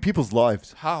 he's ruining people's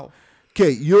lives. How? Okay,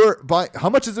 you're buying. How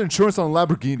much is the insurance on a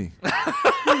Lamborghini?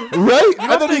 Right?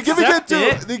 And then to they give it accept to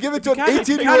it. they give it to You an can't-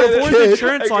 you 18-year-old can't afford the kid.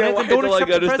 insurance on it, then don't accept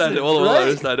the understand it. president. Hold on, Right? I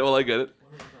understand it. Well, I get it.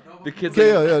 The kids.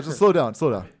 Okay, yeah, just slow down,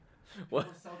 slow down.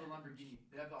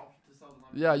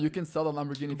 Yeah, you can sell the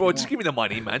Lamborghini. Bro, if just you give me the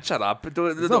money, man. Shut up. not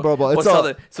bro, but it's sell all-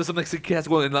 it. So some like kid has to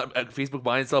go on Facebook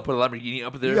buy and sell, put a Lamborghini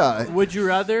up there. Yeah, Would you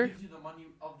rather? want.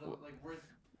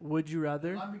 Would you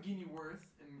rather? Lamborghini worth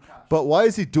in cash. but why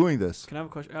is he doing this? Can I have a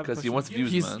question? I have a Because he question.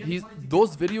 wants views, man. He's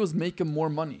those videos make him more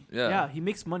money. Yeah. Yeah, he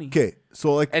makes money. Okay,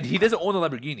 so like, And he doesn't own a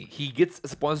Lamborghini. He gets a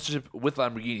sponsorship with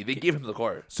Lamborghini. They gave him the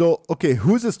car.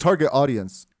 who's his target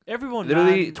audience? Everyone,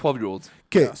 Literally man. 12-year-olds.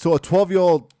 Okay, so a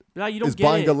 12-year-old Nah, you don't is get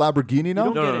buying it. a Lamborghini now.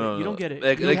 don't No, get no, it. no, no. You don't get it.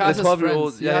 Like, He like has the his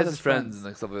 12-year-olds. friends. Yeah, he has his friends and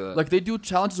like stuff like that. Like they do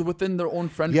challenges within their own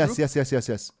friend Yes, group.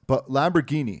 yes. But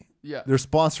Lamborghini, Yeah. they're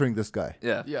sponsoring this guy.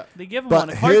 yeah. Yeah. They give him But one.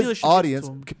 A car his dealership audience,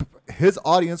 gives to him. his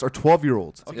audience are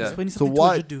 12-year-olds. Okay, Yeah. explain So something to why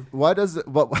what you do. why does it,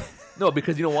 what No,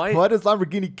 because you know why? why does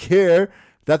Lamborghini care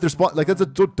that they're like that's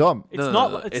so dumb? It's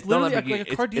not. It's literally Lamborghini.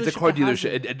 like a car dealership. It's a car that has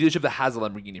dealership. it. A dealership that has a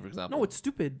Lamborghini, for example. No, it's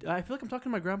stupid. I feel like I'm talking to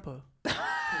my grandpa.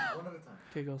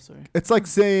 Okay, go. Sorry. It's like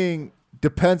saying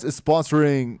Depends is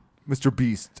sponsoring Mr.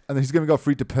 Beast, and then he's giving out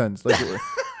free Depends. Like, I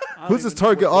don't who's his even-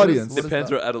 target what is- audience? what is Depends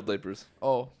that? or adult diapers.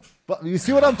 Oh, But you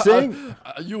see what I'm saying?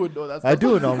 you would know that. I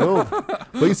do know, Will.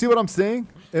 But you see what I'm saying?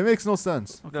 It makes no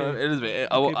sense. Okay. No, it is. Okay,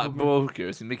 But boomer. who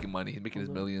cares? He's making money. He's making his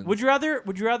millions. Would you rather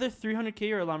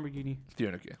 300K or a Lamborghini?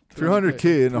 300K.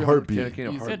 300K in a 300K. heartbro. 300K in a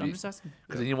Easy. Good, I'm heartbeat. just asking.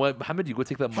 Because you know what, Mohammed, you go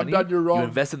take that money, Haddad, you're wrong. you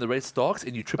invest in the right stocks,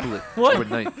 and you triple it What?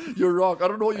 overnight. You're wrong. I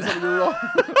don't know what you said. You're wrong,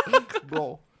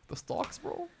 bro. The stocks,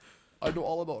 bro. I know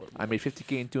all about it. I made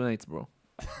 50K in 2 nights, bro.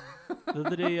 The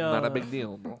other day, Not a big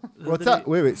deal, bro. the What's other that?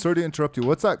 Wait. Sorry to interrupt you.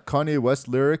 What's that Kanye West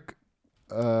lyric?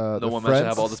 No The one man should Friends?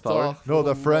 have all this power. No,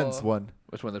 the Friends one.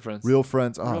 Which one? The friends? Real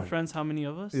Friends. day, Ah, real friends, how many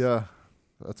of us? yeah.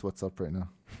 That's what's up right now.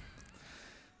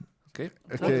 Okay.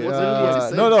 Okay. What's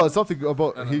it No, say? no. It's something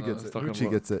about No, he no, gets it's it. talking Nucci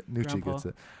about gets it. Nucci Grandpa. gets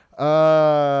it.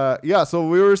 Yeah. So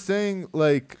we were saying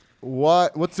like,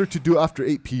 what's there to do after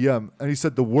 8 p.m. And he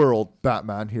said the world.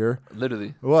 Batman here.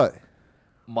 Literally. What?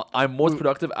 I'm most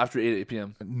productive after 8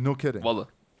 p.m. No kidding. Wallah.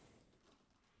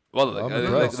 Wallah. I'm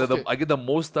Like, impressed. I get the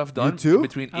most stuff done too?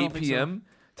 between I don't 8 think so. p.m.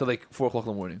 to like 4 o'clock in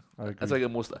the morning. I agree. That's like I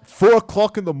get most stuff. 4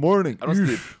 o'clock in the morning. I don't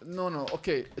Eesh. sleep. No.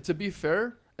 Okay. To be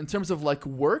fair, in terms of like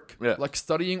work, Yeah. like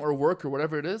studying or work or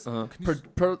whatever it is,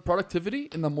 productivity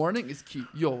in the morning is key.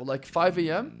 Yo, like 5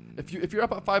 a.m. If you're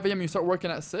up at 5 a.m. and you start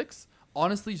working at 6,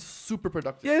 honestly, super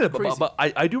productive. Yeah, Crazy. but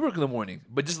I do work in the morning,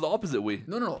 but just the opposite way.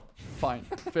 No. Fine,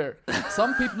 fair.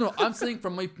 Some people, no, I'm saying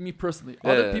from me personally.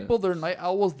 Other Yeah. people, they're night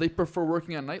owls. They prefer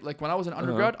working at night. Like when I was in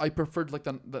undergrad, I preferred like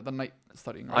the night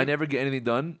studying. Right? I never get anything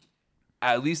done,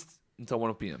 at least until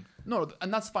 1 p.m. No,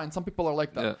 and that's fine. Some people are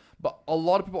like that. Yeah. But a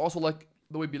lot of people also like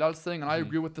the way Bilal's saying, and I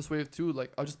agree with this way too.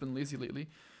 Like, I've just been lazy lately.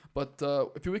 But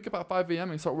if you wake up at 5 a.m.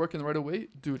 and you start working right away,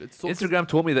 dude, it's so... Instagram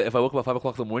told me that if I woke up at 5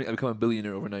 o'clock in the morning, I become a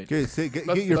billionaire overnight. Okay, get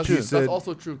your piece That's in.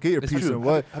 also true. Get your It's piece true. in.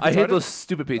 What? Have I you hate tried those it?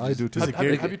 stupid pages. I do too.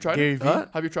 Have you tried Gary it? V? Huh?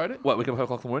 Have you tried it? What, wake up at 5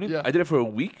 o'clock in the morning? Yeah. I did it for a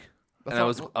week, That's and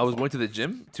I not- was going to the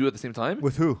gym, 2 at the same time.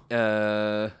 With who?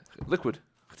 Liquid.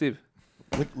 Khatib.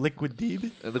 Liquid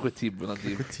Deeb? Liquid Teeb, but not Teeb.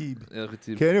 Liquid Teeb. Yeah, Liquid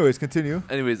Teeb. Okay, anyways, continue.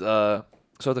 Anyways, shout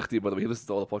out to Khatib, by the way. He listens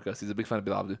to all the podcasts. He's a big fan of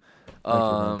Bilal Abdu.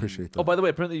 man. Appreciate that. Oh, by the way,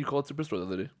 apparently you called Superstore the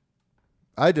other day.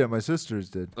 I did. My sisters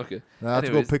did. Okay. And I had to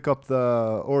go Anyways. pick up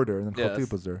the order, and then Yeah,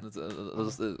 Khatib was there. That's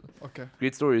Okay.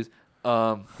 great stories.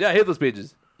 Yeah, I hate those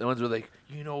pages. The ones where like,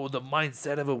 the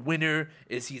mindset of a winner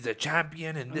is he's a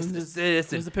champion and this, And this,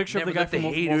 there's and a picture of never the guy let the from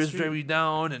Wall haters Street. drag you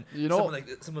down, and You know,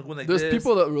 someone going like There's this.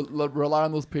 people that rely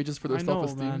on those pages for their I know,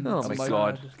 self-esteem. man. Oh It's my like,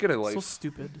 god, get a So life.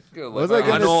 stupid. Get a What was life. I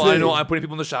gonna I know. say? I'm putting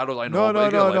people in the shadows. I No, know. but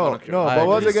get a life. I don't care. But I what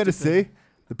was I agree. going to say?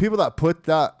 The people that put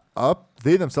that up,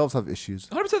 they themselves have issues.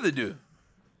 100% they do.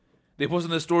 They post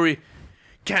in the story,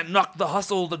 can't knock the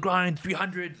hustle, the grind,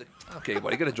 300. Like, okay,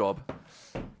 buddy, get a job.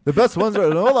 The best ones are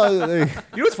no, like,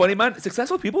 You know what's funny, man?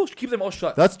 Successful people keep them all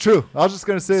shut. that's true. I was just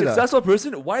gonna say that. Successful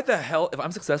person, why the hell, if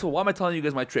I'm successful, why am I telling you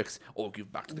guys my tricks? Oh,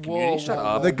 give back to the community. Shut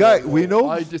up. The guy we know.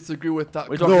 I disagree with that.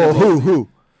 What are you No, talking about? who?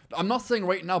 I'm not saying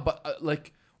right now, but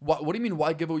like, what do you mean?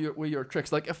 Why give away your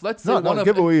tricks? Like, if let's say No, one of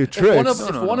give away your if one tricks. of,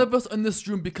 if No, one no. of us in this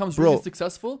room becomes Bro. really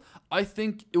successful, I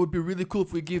think it would be really cool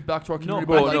if we give back to our community.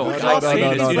 Bro, by, no, like, no, I'm saying no,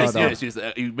 this, no, serious, no. serious,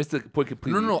 serious. You missed the point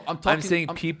completely. No, I'm talking- saying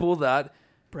I'm- people that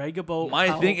Brag about my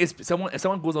how- thing is if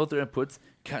someone goes out there and puts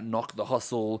can't knock the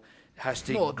hustle,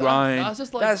 hashtag No, grind. that's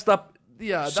just like- that stuff.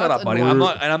 Yeah, Shut up, that's buddy.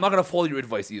 annoying. I'm not gonna follow your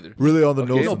advice either. Really on the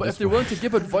Okay. nose. No, on but this if they're one. willing to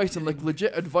give advice and like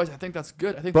legit advice, I think that's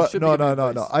good. I think they But should no, be giving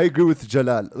advice. I agree with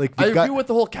Jalal. Like the I guy. agree with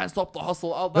the whole can't stop the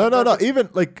hustle. No. Even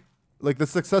like the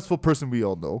successful person we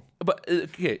all know. But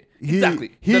okay, He-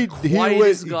 exactly. he- the he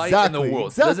quietest would- guy exactly, in the world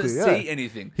exactly, doesn't yeah. say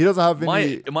anything. He doesn't have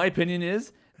any. My opinion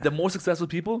is the more successful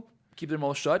people keep their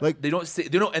mouth shut. Like- They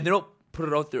don't put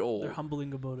it out there. Oh, They're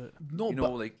humbling about it. No, you know,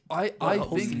 but like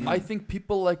I think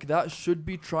people like that should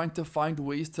be trying to find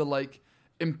ways to like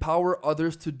empower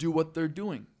others to do what they're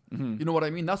doing. You know what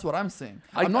I mean? That's what I'm saying.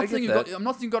 I I'm not get saying that. I'm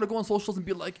not saying you gotta go on socials and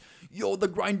be like, "Yo, the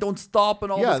grind don't stop"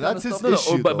 and all Yeah, this kind that's of his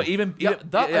stuff. issue. but though. even Yeah,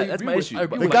 that I that's agree my with. issue. I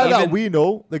agree The with guy that. that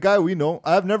we know,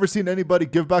 I've never seen anybody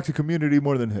give back to community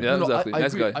more than him. Yeah. No, exactly. I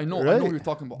Nice agree. guy. I know Right? what you're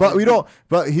talking about. But I we agree. don't.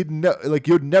 But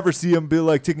you'd never see him be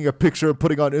like taking a picture and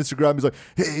putting on Instagram. He's like,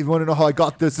 "Hey, you want to know how I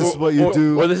got this? This is what you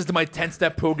do." Or this is to my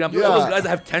 10-step program. Yeah. All those guys that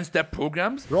have 10-step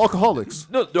programs. They're alcoholics.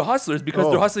 No, they're hustlers because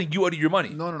Oh. they're hustling you out of your money.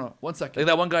 No. 1 second. Like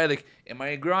that one guy, like in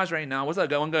my garage right now. What's that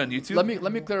guy? One guy on YouTube.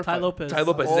 Let me clarify. Ty Lopez. Ty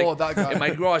Lopez. Oh, He's like, that guy. in my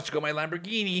garage, got my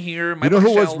Lamborghini here. My You know who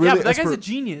was bookshelf. really Yeah, but that guy's esper- a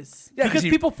genius. Yeah, 'cause because he-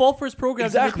 people fall for his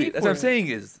programs. and they Exactly. pay That's for what I'm it. saying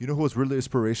is. You know who was really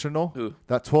inspirational? Who?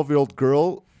 That 12-year-old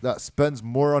girl that spends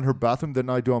more on her bathroom than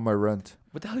I do on my rent.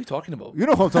 What the hell are you talking about? You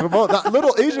know who I'm talking about? That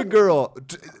little Asian girl,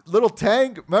 little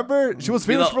Tang. Remember? She was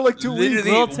famous for like 2 weeks.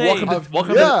 Literally, Lil Tay.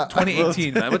 welcome Yeah. to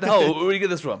 2018, man. What the hell? Where do you get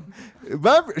this from?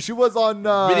 Remember? She was on.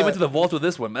 Really went to the vault with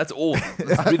this one. That's old.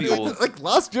 That's really old. Like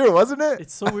last year, wasn't it?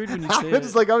 It's so weird when you say I'm it.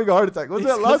 just like having a heart attack. Wasn't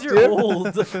It's it 'cause last you're year? old.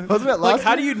 Wasn't it last Like,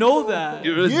 how year? do you know that?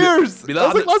 Years. That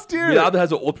was like last year. Bilal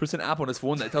has an old person app on his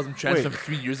phone that tells him trends Wait. from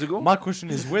 3 years ago. My question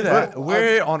is, where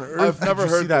on earth I've never did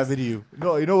you see heard that video?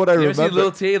 No, you know what I You ever seen remember?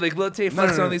 Lil Tay? Like Lil Tay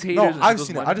flexing on these haters. No, and I've shit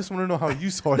seen goes it. by. I just want to know how you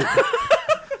saw it.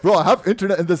 Bro, I have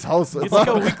internet in this house. It's like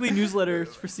a weekly newsletter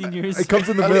for seniors. It comes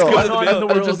in the Al mail.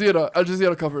 Al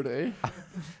Jazeera covered, eh?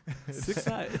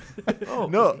 6'9". Oh,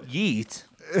 No. Yeet.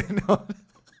 No.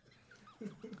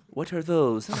 What are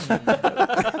those? It's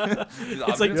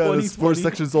like Yeah, the 20, sports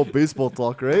section is all baseball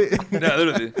talk, right? yeah,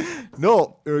 literally.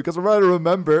 No, because what I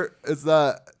remember is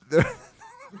that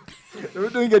they were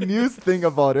doing a news thing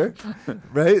about her,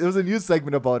 right? There was a news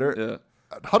segment about her.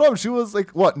 Yeah. How come she was like,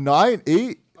 what, 9,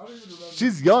 8?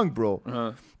 She's young, bro.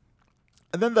 Uh-huh.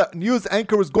 And then the news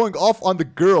anchor was going off on the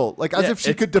girl, like as Yeah, if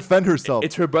she it's- could defend herself.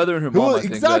 It's her brother and her Who- mom. I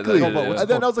think, exactly. that- And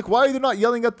then I was like, why are they not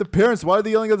yelling at the parents? Why are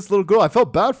they yelling at this little girl? I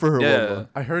felt bad for her. Yeah.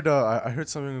 wallah. I heard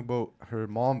something about her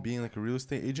mom being like a real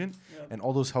estate agent, and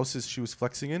all those houses she was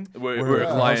flexing in We're were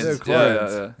Yeah, clients. they're Yeah,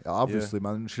 clients. yeah. Yeah, obviously,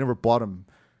 man. She never bought them.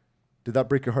 Did that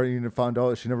break your heart? And you found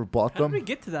out she never blocked How did them? we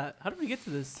get to that? How did we get to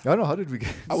this? I don't know. How did we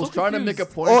get? I was so trying to make a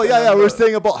confused. point. Oh and yeah, then we were the-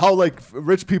 saying about how like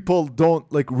rich people don't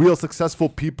like real successful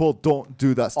people don't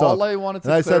do that stuff. All I wanted to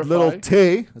And I said, little clarify.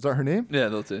 Tay, is that her name? Yeah,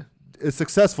 they'll say. Is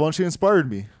successful, and she inspired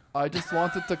me. I just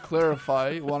wanted to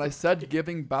clarify when I said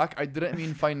giving back, I didn't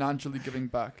mean financially giving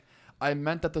back. I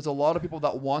meant that there's a lot of people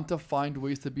that want to find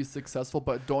ways to be successful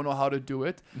but don't know how to do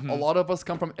it. A lot of us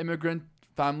come from immigrant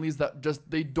families that just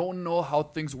they don't know how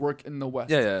things work in the West.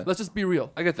 Yeah. Let's just be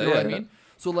real. I get that, You know yeah, what I yeah. mean?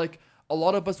 So like a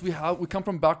lot of us we come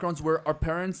from backgrounds where our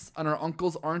parents and our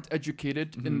uncles aren't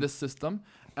educated in this system.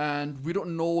 And we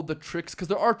don't know the tricks because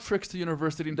there are tricks to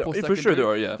university and For post-secondary. sure there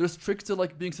are, yeah. There's tricks to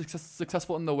like being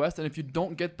successful in the West, and if you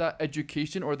don't get that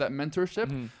education or that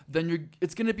mentorship, then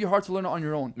it's gonna be hard to learn it on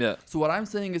your own. Yeah. So what I'm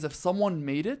saying is, if someone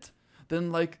made it,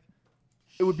 then like,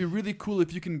 it would be really cool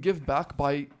if you can give back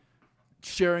by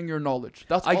sharing your knowledge.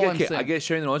 That's all I'm saying. I get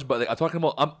sharing the knowledge, but like I'm talking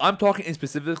about, I'm talking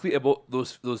specifically about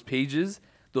those pages,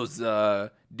 those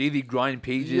daily grind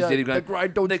pages, Yeah, daily the grind.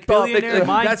 grind don't like, stop. Billionaire that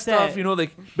mindset. stuff, you know,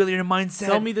 like billionaire mindset.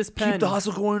 Sell me this pen. Keep the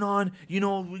hustle going on. You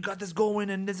know, we got this going,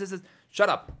 and this. Shut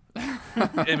up.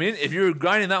 I mean, if you're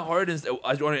grinding that hard and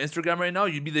on your Instagram right now,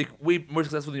 you'd be like way more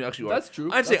successful than you actually are. That's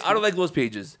true. I'd say That's I don't true. like those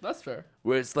pages That's fair.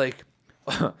 where it's like,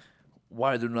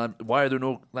 why are there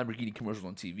no Lamborghini commercials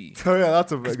on TV? Oh yeah,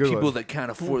 that's a Because good people one. that can't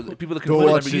afford people that can Don't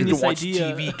afford watch Lamborghinis TV. don't watch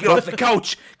Idea. TV. Get off the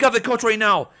couch. Get off the couch right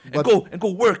now and But-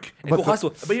 go work and but go the- hustle.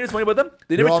 But here's what's funny about them: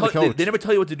 they They're never on the tell they couch. never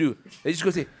tell you what to do. They just go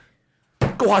say,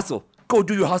 "Go hustle. Go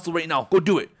do your hustle right now. Go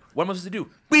do it." What am I supposed to do?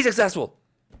 Be successful.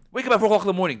 Wake up at 4 o'clock in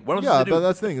the morning. What am I Yeah, supposed to but do?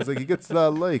 that's the thing. It's like he gets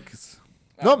that likes.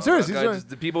 No, I'm serious. He's Guys, right. just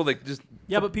the people like just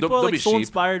Yeah, but people don't are like be so sheep.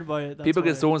 inspired by it. That's People why.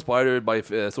 get so inspired by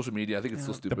social media. I think it's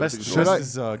so Yeah. stupid. The I best think it's Should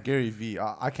voice I- is Gary V.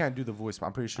 I can't do the voice, but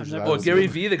I'm pretty sure. I've Jalal never- Oh, is Gary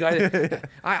good. V, the guy. That,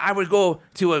 I would go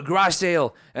to a garage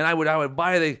sale and I would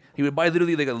buy he would buy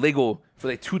literally like a Lego for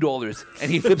like $2 and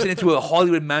he flips it into a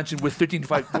Hollywood mansion with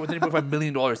 $13.5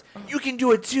 million. You can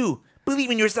do it too.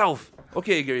 Believe in yourself.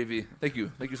 Okay, Gary V. Thank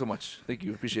you so much. Thank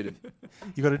you. Appreciate it.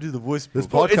 You gotta do the voice. This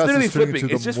bro. Well, it's podcast literally is turning flipping.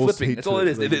 into It's the just most flipping. That's all it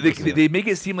is. hatred. They make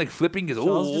it seem like flipping is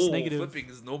Charles is just negative. flipping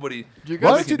is nobody. Do you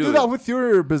Why guys don't you do that with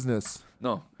your business?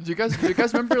 No. do you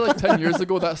guys remember like 10 years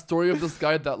ago that story of this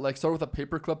guy that like started with a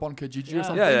paperclip on Kijiji or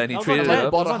something? Yeah, and he That was traded on it TED.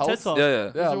 up. That was Bought a on TED house? Talk. Yeah, yeah. You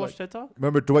guys Yeah, ever like- watch TED Talk?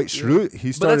 Remember Dwight Schrute? He But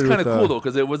that's started kind of with. cool though,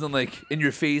 because it wasn't like in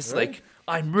your face, Right? like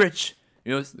I'm rich.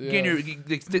 You know, Yeah.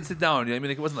 like, sit down. You know what I mean?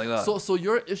 Like, it wasn't like that. So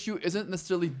your issue isn't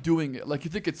necessarily doing it. Like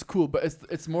you think it's cool, but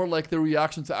it's more like the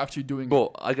reaction to actually doing it.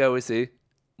 Well, like I always say,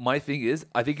 my thing is,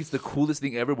 I think it's the coolest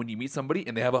thing ever when you meet somebody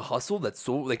and they have a hustle that's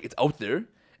so like it's out there,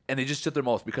 and they just shut their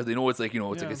mouth because they know it's like it's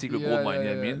like Yeah. a secret gold mine. You know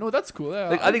what I mean? No, that's cool. Yeah,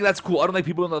 Like I think that's cool. I don't like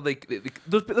people that like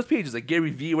those pages like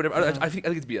Gary V or whatever. I think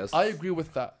it's BS. I agree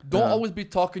with that. Don't Yeah. always be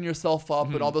talking yourself up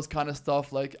and all this kind of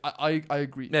stuff. Like I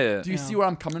agree. Yeah, yeah. Do you Yeah. see where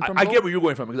I'm coming from? I though? get where you're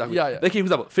going from exactly. Yeah, yeah. Like, for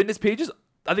example, fitness pages.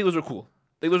 I think those are cool.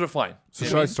 Like those are fine. So You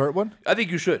should know I what start one? I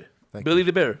think you should. Thank Billy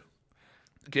the Bear.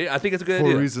 Okay, I think it's a good For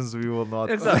idea. reasons we will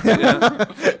not. Exactly. Yeah.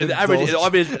 the average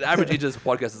age of this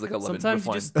podcast is like 11. Sometimes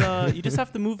We're you fine. just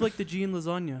have to move like the G in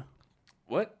lasagna.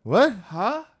 What? What?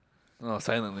 Huh? Oh,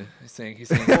 silently. He's saying.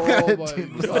 Oh my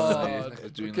Lasagna.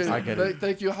 god. Doing Okay, I get it.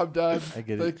 thank you, Hamdan. I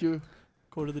get it. Thank you.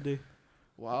 Quote of the day.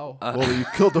 Wow. Well, you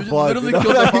killed the You vibe. literally you know?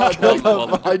 killed the Killed the vibe.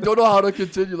 vibe. I don't know how to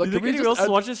continue. Like, You can think we anyone just else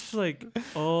end, watches just like,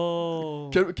 oh.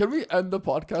 can we end the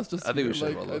podcast just I think we here? should,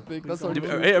 Like, Wallah. I think that's Please our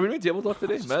don't. Hey, are we doing table talk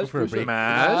today? go for a break.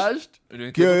 Mashed? Are we doing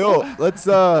Okay, table talk? yo, let's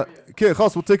okay,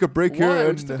 Khas, we'll take a break here. Why? We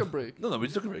And, just take a break. No, we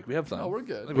just took a break. We have time. No, we're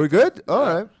good. we're good. All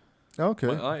Yeah. right. Okay.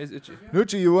 My eye is itchy.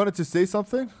 Nucci, you wanted to say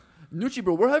something? Nucci,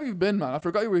 bro, where have you been, man? I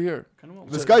forgot you were here.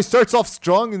 This guy starts off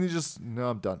strong and he just no,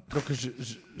 I'm done. No, because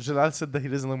Jalal said that he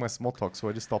doesn't like my small talk, so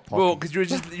I just stopped Bro, talking. because you're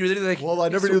literally like. Well, I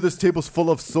never knew this table's full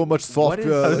of so much soft.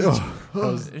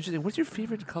 What is- Interesting. What's your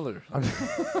favorite color?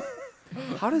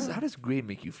 How does gray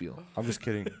make you feel? I'm just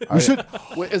kidding. we should.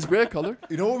 Wait, is gray a color?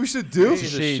 You know what we should do? It's a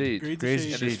shade. Grades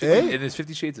Crazy of shade. shade. And there's Eh? 50 and there's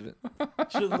 50 shades of it.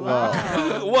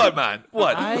 What? What, man?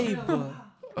 What?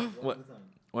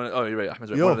 What? Oh, you're right.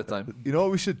 Ahmed's right. Yo. One at a time. You know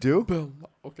what we should do?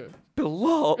 Okay.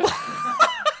 Bilal.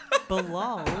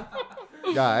 Bilal.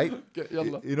 Guy, Okay,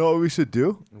 yalla. you know what we should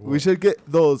do? We should get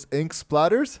those ink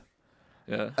splatters,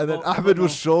 Yeah. and then Oh, Ahmed will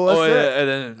show us Oh, it,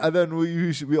 yeah, and then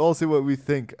we all say what we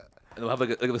think, we'll have like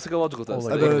a psychological test.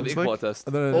 like like the the looks ink blot like? test.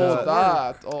 and then Oh,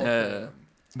 that. Oh, Yeah. okay.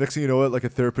 Next thing you know, like a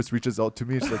therapist reaches out to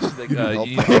me. It's like, Like, you need help.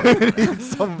 you need I need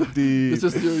somebody. This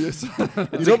is serious.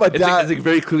 You know, my it's dad. like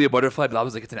very clearly a butterfly, but I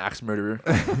was like, it's an axe murderer.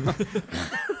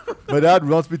 My dad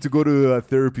wants me to go to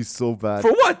therapy so bad.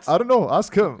 For what? I don't know.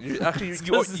 Ask him.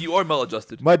 You are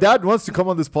maladjusted. My dad wants to come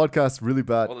on this podcast really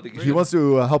bad. Well, I think He wants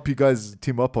to help you guys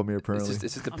team up on me, It's apparently.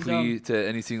 just a I'm plea to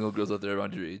any single girls out there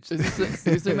around your age. Is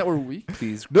he saying that we're weak?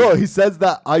 Please. No, he says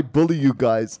that I bully you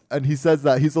guys. And he says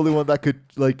that he's the only one that could,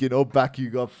 like, back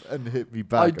you up and hit me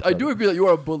back. I do agree that you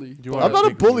are a bully. You I'm are not a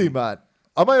big bully, man.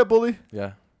 Am I a bully?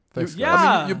 Yeah. Thanks, You, guys. Yeah.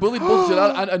 I mean, you bullied both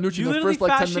Jalal and Anucci You in the literally first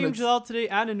like fat 10 shamed minutes. Jalal today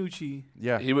and Anucci.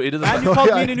 Yeah. He doesn't. And you called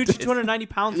Yeah, me and I Anucci did. 290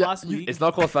 pounds Yeah, last week. It's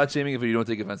not called fat shaming if you don't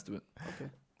take offense to it.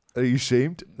 Are you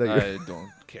shamed? That you're I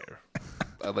don't care.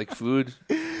 I like food.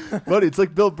 Buddy, it's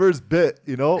like Bill Burr's bit,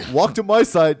 Walk to my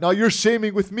side. Now you're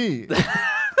shaming with me.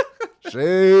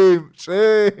 Shame.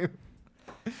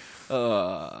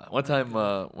 One time,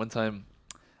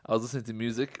 I was listening to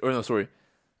music. Or no, sorry,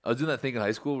 I was doing that thing in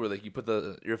high school where like you put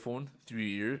the earphone through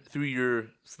your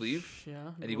sleeve Yeah.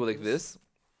 and you go like this.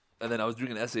 And then I was doing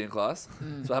an essay in class,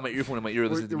 so I had my earphone in my ear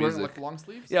listening to You're wearing music. like long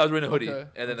sleeves? Yeah, I was wearing a hoodie, Okay.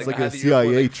 and then It's like, like I a had the earphone,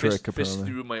 CIA like, trick, fished apparently.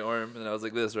 through my arm, and I was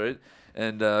like this, right?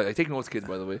 And I take notes, kids,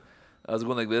 by the way. I was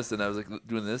going like this, and I was like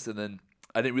doing this, and then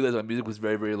I didn't realize my music was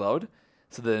very, very loud.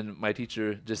 So then my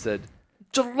teacher just said,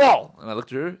 "Jalal," and I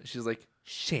looked at her. She's like,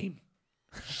 "Shame,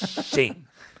 shame,"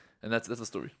 and that's the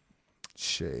story.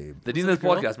 Shame. The Deen it a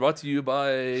girl? podcast brought to you by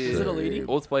it a lady?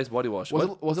 Old Spice body wash. Was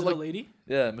What? it, was it a like lady?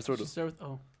 Yeah, Miss She Ordo. started with,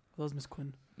 that was Miss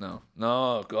Quinn.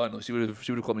 No, God, no. She would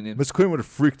have called me names. Miss Quinn would have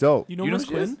freaked out. You know You know Miss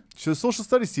who she is? Quinn? She was a social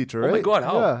studies teacher, Oh right? my God,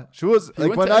 how? Yeah, she was he like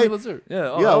went when to I Emily Lazar?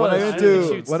 Yeah, when I I went didn't think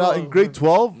into she'd when I in still- grade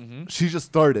 12, Mhm. she just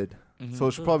started, Mhm. so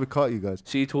she probably caught you guys.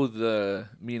 She told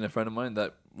me and a friend of mine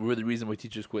that we're the reason why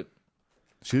teachers quit.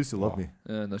 She used to love me,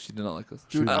 No, she did not like us.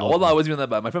 Dude, Although I wasn't even that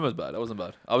bad. My friend was bad. I wasn't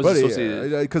bad. I was but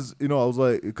associated. because I was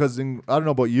like, because I don't know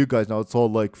about you guys now, it's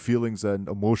all like feelings and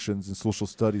emotions and social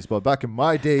studies, but back in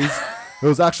my days, it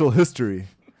was actual history.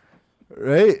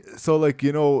 Right, so like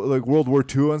like World War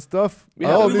II and stuff. We I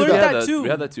had, all we knew learned that. that too. We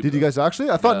had that too. Did you bro. guys actually?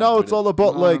 I thought Yeah, now we it's did. all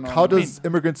about No, like no, how no. does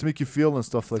immigrants make you feel and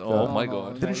stuff like Oh that. my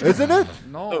God. Didn't Isn't it?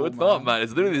 No, No, it's not, man.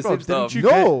 It's literally the Bro, same stuff.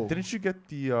 No. Didn't you get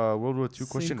the World War II Same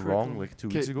question curriculum. wrong like 2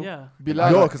 Okay. weeks ago? Yeah.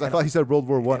 Bilal, No, because I thought he said World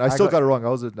War One. I I still got- got it wrong. I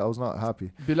was not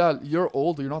happy. Bilal, you're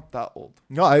old. You're not that old.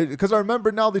 No, because I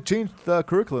remember now they changed the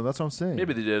curriculum. That's what I'm saying.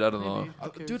 Maybe they did. I don't know. Maybe. Who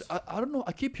cares? Dude, I don't know.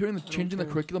 I keep hearing the changing the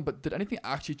care. curriculum, but did anything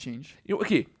actually change?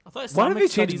 Okay. I thought Why did they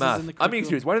Islamic change studies is math? in the I'm being curriculum.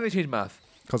 serious. Why did they change math?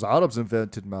 Because Arabs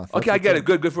invented math. Okay, I get it.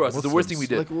 Good for us. It's the worst thing we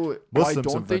did. Like, why Muslims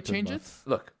don't they invented change it? math.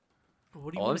 Look,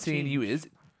 What do you all I'm wanna saying to you change? is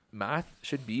math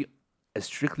should be a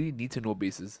strictly need to know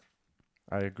basis.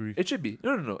 I agree. It should be.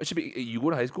 No. It should be. You go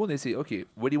to high school and they say, okay,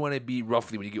 what do you want to be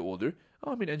roughly when you get older?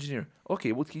 Oh, I'm an engineer.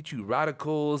 Okay, we'll teach you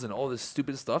radicals and all this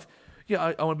stupid stuff.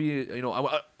 Yeah, I want to be,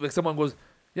 like someone goes,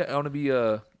 yeah, I want to be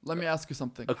Let me ask you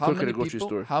something. A clerk at a grocery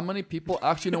store. How many people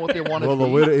actually know what they want to Well, the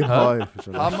be? way to aim high.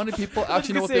 How many people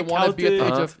actually know could what they say want to be at the age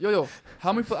accountant. of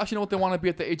How many people actually know what they want to be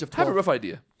at the age of have a 12? rough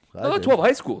idea. I Not did. 12,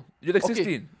 high school. You're like Okay,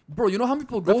 16. Bro, you know how many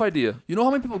people Rough go? idea. You know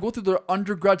how many people go through their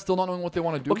undergrad still not knowing what they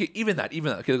want to do? Okay, even that.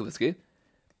 Okay, look at this, okay?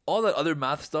 All that other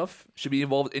math stuff should be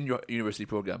involved in your university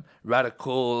program.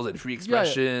 Radicals and free Yeah, yeah.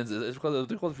 expressions.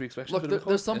 They're called free expressions. Look, what are they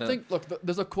there's called? Yeah. something. Look,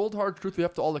 there's a cold hard truth we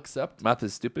have to all accept. Math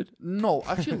is stupid. No,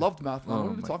 I actually loved math, man. Oh What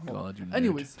are we my talking God, about? you nerd.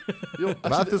 Anyways, yo, Math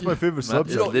actually, is my favorite Math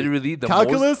is subject. literally the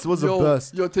Calculus was the yo,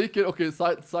 best. Yo, take it. Okay,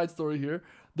 side story here.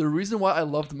 The reason why I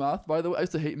loved math, by the way, I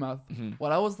used to hate math. Mm-hmm.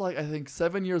 When I was like, I think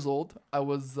 7 years old, I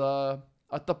was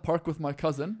at the park with my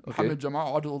cousin, Okay. Mohammed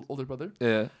Jama'ah, older brother,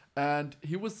 Yeah. and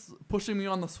he was pushing me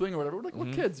on the swing or whatever. We're like, Mm-hmm.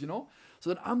 we're kids, So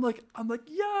then I'm like,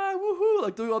 yeah, woohoo,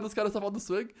 like doing all this kind of stuff on the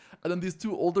swing. And then these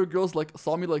two older girls like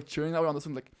saw me like cheering that way on the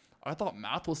swing, like, I thought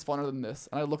math was funner than this.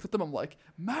 And I looked at them, I'm like,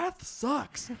 math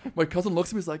sucks. My cousin looks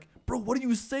at me, he's like, bro, what are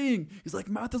you saying? He's like,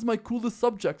 math is my coolest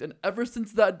subject. And ever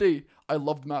since that day, I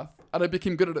loved math. And I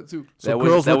became good at it too. So that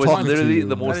girls that were was talking to literally you.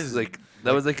 the most is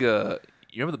that was like a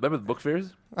remember the book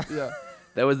fairs? Yeah.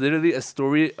 That was literally a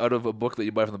story out of a book that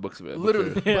you buy from the book fair.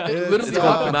 Literally. Book fair. But it Yeah. literally It's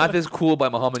called happened. Math is Cool by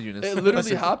Muhammad Yunus. It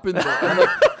literally happened. Though. And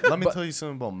like, Let me tell you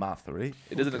something about math, right?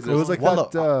 It doesn't exist. It was like Well,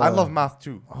 that. I love math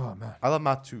too. Oh man. I love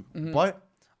math too. Mm-hmm. But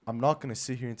I'm not gonna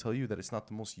sit here and tell you that it's not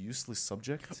the most useless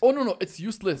subject. oh, no, it's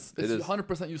useless. It It's is.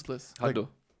 100% useless. How like- do?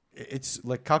 It's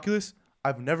like calculus.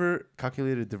 I've never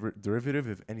calculated a derivative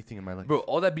of anything in my life. Bro,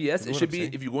 all that BS, You know it what should I'm be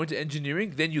saying? if you go into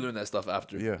engineering, then you learn that stuff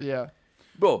after. Yeah. Yeah.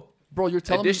 Bro, Bro, you're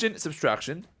telling me. addition,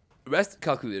 subtraction, Rest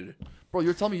calculator. Bro,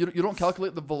 you're telling me you don't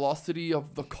calculate the velocity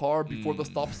of the car before the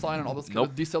stop sign and all this kind of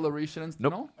Nope. deceleration and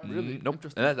Nope. no? Really? Nope.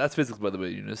 Interesting. And that's physics, by the way,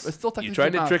 Eunice. It's still You technically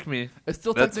tried to math. trick me. It's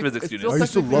still That's technic- physics, it's you still know. I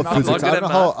used to technically love math. physics. Not good I at don't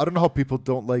know how. math. I don't know how people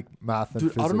don't like math and Dude,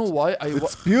 physics. I don't know why.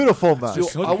 It's beautiful, man.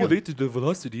 Yo, I would- the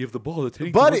velocity of the ball.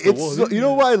 Buddy, it's so, you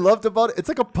know what I loved about it? It's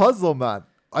like a puzzle, man.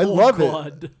 I love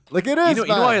it. Like it is, You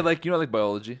know man. why I like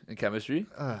biology and chemistry?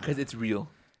 Because it's real.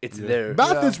 It's there.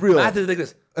 Math Yeah. is real. Math is like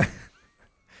this.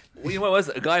 Well, you know what it was?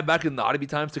 A guy back in the Odyssey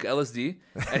times took LSD,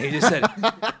 and he just said,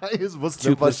 He's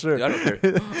Muslim, 2 but plus, sure. I don't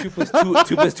care.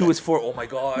 2 plus 2 is 4. Oh my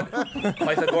god.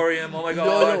 Pythagorean. Oh my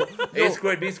god. A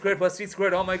squared, B squared plus C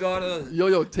squared. Oh my god.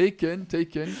 Yo, take in.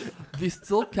 They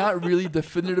still can't really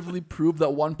definitively prove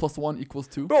that 1 + 1 =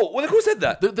 2. Bro, well, like, who said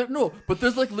that? No, but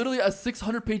there's like literally a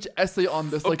 600-page essay on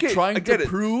this, like Okay, I trying get to it.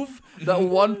 prove that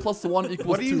 1 + 1 = 2.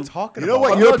 What are you talking You know about?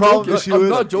 what I'm your not problem joking. issue I'm is?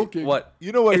 not joking. What?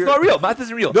 You know what? It's your- not real. Math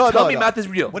isn't real. No, Tell no, me no. math is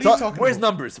real. What are you talking Where's about?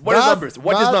 numbers? What is Math- numbers?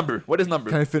 What is math- number? What is number?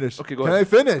 Can I finish? Okay, go Can ahead. I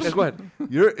finish? Yes, go ahead.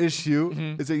 Your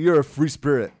issue is that you're a free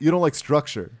spirit. You don't like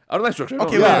structure. I don't like structure.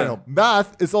 Okay, Yeah, wait. I know.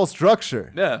 Math is all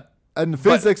structure, Yeah. and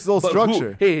physics is all But who-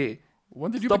 structure. Hey,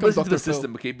 When did you stop become listening to Dr. the Phil?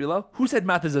 system, okay, Bilal? Who said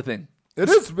math is a thing? It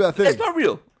is a thing. It's not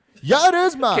real. Yeah, it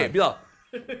is, man. Okay, Bilal.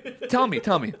 Tell me.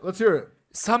 Let's hear it.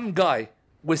 Some guy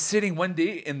was sitting one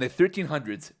day in the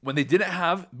 1300s when they didn't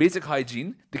have basic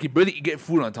hygiene. They could barely get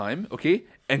food on time, okay,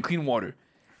 and clean water.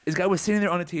 This guy was sitting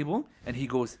there on a table, and he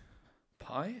goes,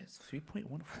 pi is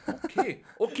 3.14.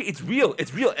 Okay, it's real.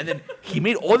 And then he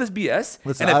made all this BS,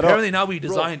 Listen, and I don't- apparently now we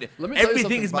designed let me tell you everything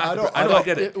something, is but math. I I don't-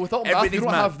 get it. Without math, you Everything's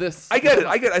don't math. have this. I get it.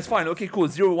 It's fine. Okay, cool.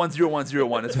 0 1 0 1 0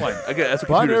 1. It's fine. I get it. That's what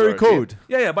Binary computers are, okay? code.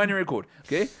 Yeah, binary code.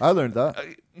 Okay, I learned that.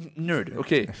 nerd.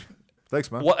 Okay. Thanks,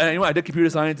 man. Well, and anyway, I did computer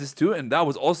sciences too, and that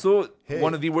was also Hey.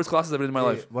 one of the worst classes I've ever in my Hey,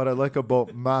 life. what I like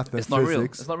about math and It's not real.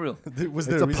 physics. It's not real. Was It's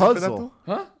there a a reason for that puzzle.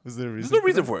 though? Huh? Was there a reason? There's no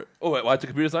reason that? for it. Oh, wait, why I took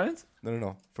computer science?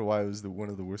 No. For why it was one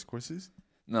of the worst courses?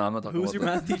 No, I'm not talking Who was about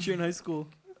your that. math teacher in high school?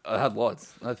 I had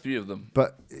lots. I had 3 of them.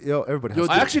 But everybody has.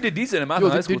 Yo, I actually did decent in math Yo,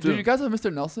 in high did, school did, too. did you guys have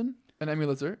Mr. Nelson and Emmy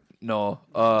Lazar? No,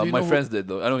 Do you my know who- friends did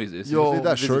though. I know he's Yo,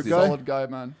 that short physics guy? Solid guy,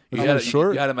 man. Is You he had,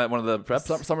 short? you had him at one of the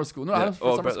preps. Summer school. No, I Yeah. had him for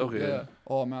Oh, summer prep- school. okay, Yeah. yeah.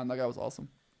 Oh man, that guy was awesome.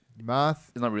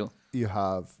 Math, It's not real. you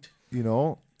have,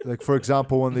 like for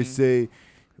example, when they say,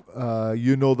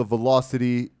 you know the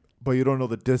velocity, but you don't know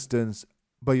the distance,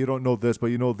 but you don't know this, but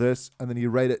you know this, and then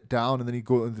you write it down, and then you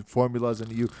go into formulas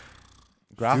and you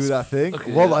do that thing.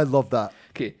 Okay, Well, yeah. I love that.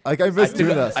 Okay. Like I miss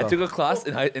doing that I stuff. took a class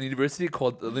in university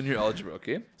called linear algebra.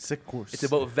 Okay, Sick course. it's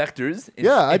about vectors.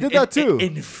 Yeah, I did that too.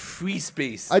 In free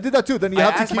space. I did that too. Then you I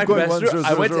have to asked keep my going 1 professor-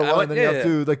 0 I went 0 to- I 1, went- then you have yeah.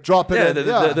 to like drop it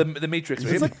yeah, in. the matrix.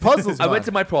 It's Right? like puzzles, I went man.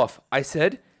 to my prof. I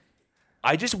said,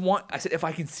 I said, if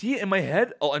I can see it in my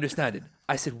head, I'll understand it.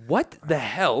 I said, what the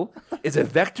hell is a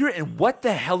vector and what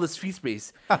the hell is free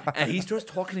space? And he starts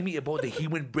talking to me about the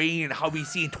human brain and how we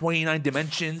see in 29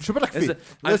 dimensions. Shabbat And so-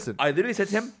 Listen. I literally said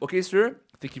to him, okay, sir,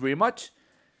 thank you very much.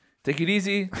 Take it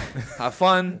easy. Have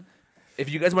fun. If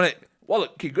you guys want to, well,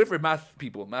 okay, good for math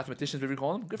people, mathematicians, whatever you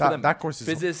call them. Good for them. That course is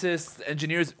Physicists,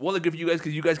 engineers. Well, good for you guys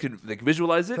because you guys can like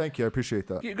visualize it. Thank you. I appreciate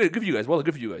that. Yeah, good for you guys. Well,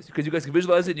 good for you guys because you guys can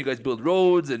visualize it. And you guys build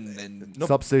roads and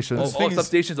Substations. all thing is-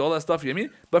 substations, all that stuff. You know what I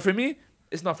mean? But for me,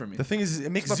 it's not for me. The thing is, it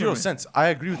makes not for zero me. sense. I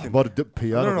agree with him. About to dip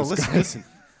piano. No, this guy. listen.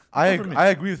 I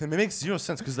agree with him. It makes zero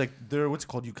sense because like what's it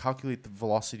called? You calculate the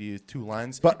velocity of 2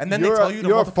 lines, But and then you're they tell a- you to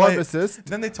you're a multiply. pharmacist.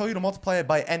 Then they tell you to multiply it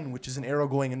by n, which is an arrow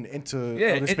going into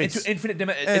Yeah, outer space. into infinite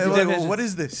Like, what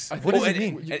is this? I What think- does it and-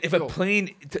 mean? You- and if a yo.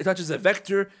 plane touches a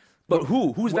vector, but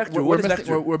who's vector? We're What is missing,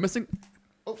 vector? we're missing.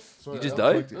 Sorry, You just I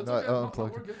unplugged died? it. That's No, okay. I No,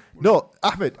 unplugged we're it. good. No,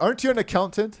 Ahmed, aren't you an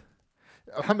accountant?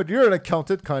 Ahmed, you're an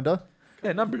accountant, kinda.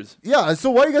 Yeah, numbers. Yeah.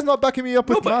 So why are you guys not backing me up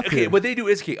No, with but math okay, here? what they do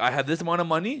is, okay, I have this amount of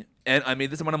money, and I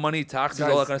made this amount of money, taxes,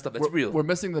 all that kind of stuff. That's we're, real. We're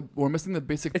missing the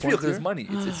basic It's point real because here. it's money.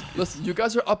 It's Listen, you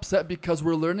guys are upset because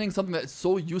we're learning something that's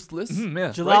so useless.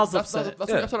 yeah. Jalal's That's upset. what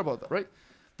Yeah. I'm upset about that, right?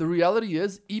 The reality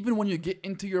is, even when you get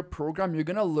into your program, you're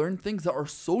gonna learn things that are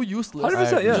so useless.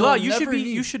 100%, yeah. Jalal, you'll you should never be.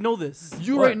 need- You should know this.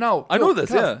 You What? right now. I know this,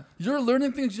 yeah. You're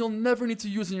learning things you'll never need to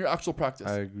use in your actual practice.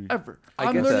 I agree. Ever. I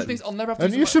I'm get learning that. things I'll never have to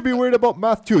And use you in should be worried about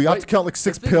math too. You have to count like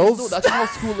 6 The thing is, pills. no, that's just how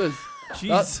school is.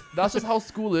 Jeez. That's just how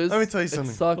school is. Let me tell you It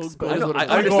something. sucks, Oh, but God. it is what it I is. Let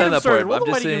me understand get that him started. part, but I'm What just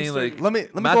am I getting saying, started? like, Let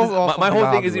me math go is, off my on whole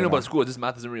Bilal thing Abdu isn't even right now. about school. Just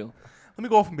math isn't real. Let me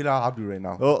go off on Bilal Abdu right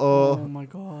now. Oh Uh-oh. my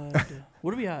god.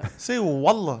 What are we at? Say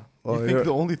wallah. Oh, You you're- think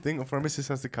the only thing a pharmacist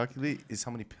has to calculate is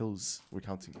how many pills we're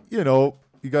counting? You know,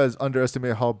 you guys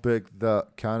underestimate how big the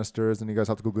canister is, and you guys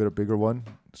have to go get a bigger one.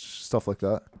 Stuff like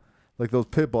that. like those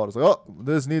pit bottles. Like, oh,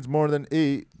 this needs more than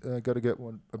 8. I gotta get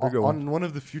a bigger one. On one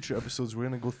of the future episodes, we're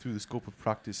gonna go through the scope of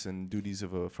practice and duties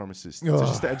of a pharmacist, Ugh.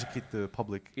 just to educate the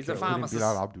public. He's a Wouldn't pharmacist.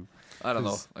 Bilal Abdu. I don't know.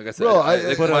 'Cause- Like I said, Bro, like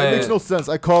it my- makes no sense.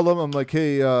 I call him. I'm like,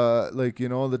 hey, like, you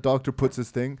know, the doctor puts his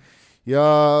thing.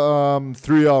 Yeah,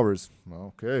 3 hours.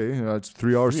 Okay, it's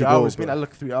 3 hours 3 to hours, go. man. I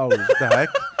look 3 hours. What the heck?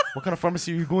 What kind of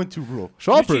pharmacy are you going to, bro?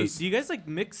 Shoppers. Do you guys like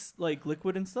mix like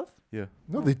liquid and stuff? Yeah.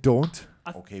 No, they don't.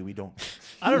 Okay, we don't.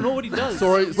 I don't know what he does.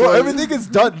 Sorry, Bro, sorry. everything is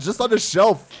done just on the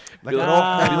shelf. Like, Bilal,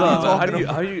 Ah. Bilal, how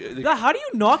do you Yeah, how do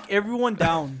you knock everyone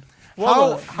down?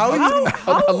 How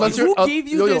Unless who you're gave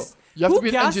you yo, yo, this? you have who to be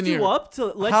an gassed engineer. you up to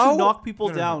let How- you knock people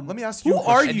No, no, no. down? Let me ask you Who a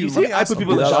question. are And you? you see, I put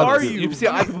people in the Who shadows. are you? You see,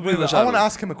 I put people in the I shadows. want to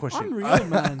ask him a question. Unreal,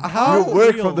 man. How You work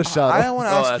Unreal. from the shadow. I want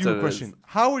to Oh, ask that's you what a it question.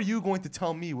 How are you going to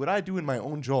tell me what I do in my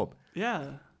own job? Yeah.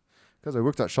 Because I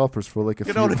worked at Shoppers for like a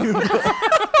Get few out of here.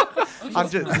 I'm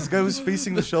just, this guy was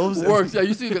facing the shelves. and- Works. Yeah,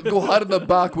 you see, go hide in the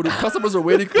back when the customers are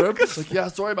waiting for him. Like, yeah,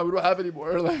 sorry, man, we don't have any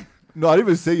more. Like, No, I didn't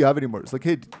even say you have any more. It's like,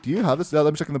 hey, do you have this? Yeah,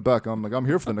 let me check in the back. I'm like, I'm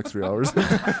here for the next 3 hours.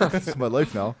 This is my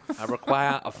life now. I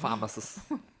require a pharmacist.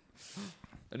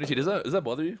 Anushi, does that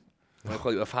bother you? When I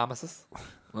call you a pharmacist?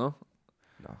 No?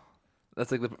 No.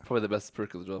 That's like probably the best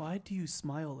perk of the job. Why do you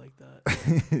smile like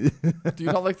that? do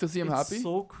you not like to see him It's happy?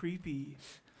 so creepy.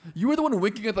 You were the one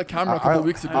winking at the camera a couple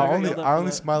weeks ago. I I only, yelled at I for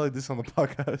only that. smile like this on the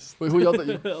podcast. Wait, who yelled at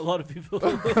you? A lot of people.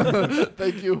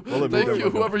 Thank you. Well, Thank well, you,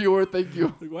 well. whoever you were. Thank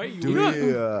you. Like, why are you? Do You we, know uh, you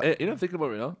know what I'm thinking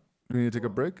about right now? do we need to take a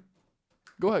break?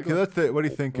 Go ahead. Okay, Go ahead. that's it. What do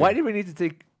you think? Why do we need to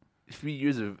take 3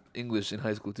 years of English in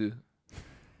high school too?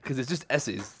 Because it's just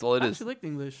essays. That's all it I is. actually like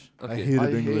English. I Okay. hated I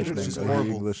hate English, it. man. It's I hate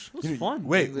horrible. English. It was fun.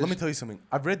 Wait, English. let me tell you something.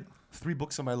 I've read 3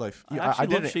 books in my life. I Yeah, actually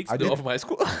did love it. Shakespeare. I They're did. all from high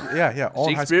school. Yeah, all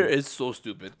in high Shakespeare school. is so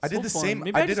stupid. I did So the fun. same.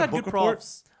 Maybe I I did just a had book good report.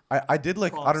 profs. I did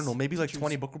like I don't Props, know, maybe like teachers.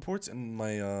 20 book reports in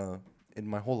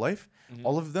my whole life.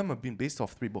 All of them have been based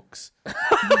off 3 books.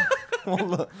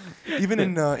 Well, even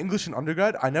in English in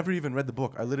undergrad, I never even read the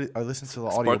book. I listened to the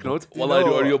audio. Spark notes while I do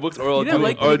audiobooks or I'll You didn't do,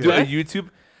 like or do it on Macbeth? YouTube.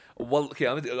 Well, okay,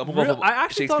 I'm going Real- from I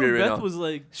actually thought Shakespeare right Beth now. was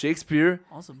like Shakespeare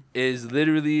awesome. is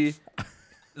literally,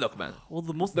 look, man. Well,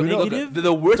 the most The, negative.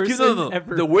 the worst people, person no,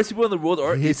 ever. the worst people in the world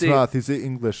are. He He hates say, math. He hates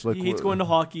English. Like He hates wha- going to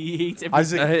hockey. He hates everything.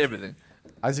 Isaac I hate everything.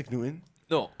 Isaac Newton.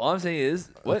 No, all I'm saying is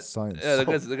what? That's science. Yeah,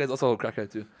 the guy's also a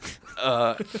crackhead too.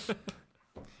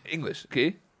 English,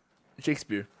 okay?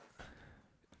 Shakespeare.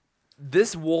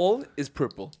 This wall is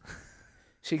purple.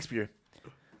 Shakespeare.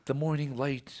 The morning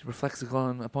light reflects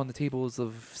upon the tables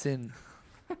of sin.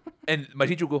 And my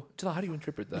teacher will go, Chilla, how do you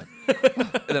interpret that?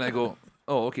 And then I go,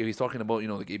 oh, okay, he's talking about,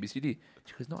 like ABCD.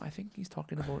 She goes, no, I think he's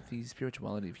talking about the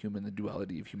spirituality of human, the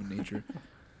duality of human nature.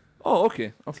 Oh,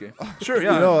 okay. Sure,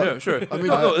 yeah, know, yeah, sure. I mean,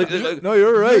 No,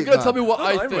 you're right. You're gonna man. tell me what No,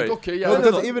 I I'm think. right. Okay, yeah. No, that's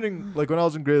because even in, like when I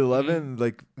was in grade 11,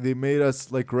 like they made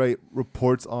us like write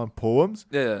reports on poems.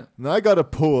 Yeah, And I got a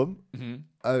poem. mm-hmm.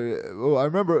 I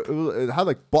remember it had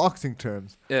like boxing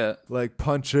terms, Yeah. like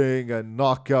punching and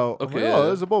knockout. I'm Okay, like, oh,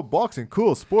 yeah. it's about boxing,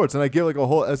 cool sports, and I gave like a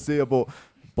whole essay about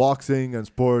boxing and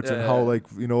sports Yeah, and yeah, how yeah. like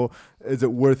is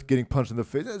it worth getting punched in the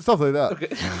face, stuff like that. Okay.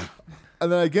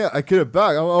 And then I get it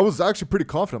back. I was actually pretty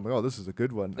confident. I'm like, oh, this is a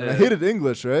good one. And I Yeah. hated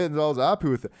English, right? And I was happy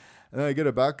with it. And then I get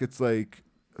it back. It's like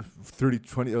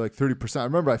 20 or like 30%. I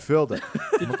remember I failed it.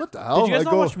 I'm like, what the hell? Did you guys I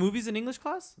not go, watch movies in English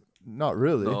class? not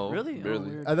really. No, Really? Oh, barely.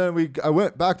 weird. And then I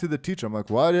went back to the teacher. I'm like,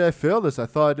 why did I fail this? I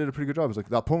thought I did a pretty good job. He's like,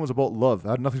 that poem was about love. It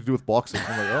had nothing to do with boxing.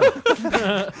 I'm like,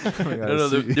 oh. No,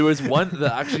 there was one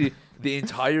that actually the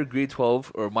entire grade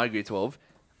 12 or my grade 12,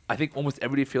 I think almost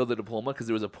everybody failed the diploma because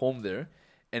there was a poem there,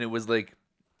 and it was like,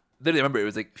 literally remember it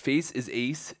was like face is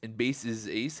ace and base is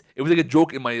ace. It was like a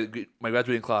joke in my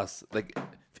graduating class. Like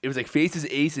it was like face is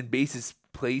ace and base is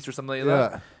place or something like Yeah.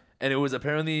 that. And it was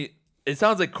apparently. It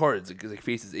sounds like cards, like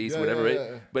face is ace, Yeah, whatever, yeah,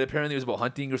 right? yeah. But apparently it was about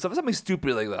hunting or something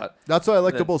stupid like that. That's what I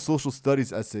liked Yeah. about social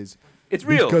studies essays. It's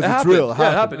real. Because it it's happened. real. It Yeah,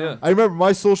 it happened. happened. I remember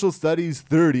my social studies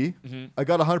 30. Mm-hmm. I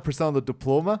got 100% on the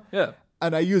diploma, Yeah.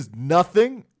 and I used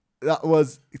nothing that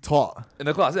was taught. In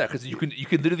the class, yeah, because you can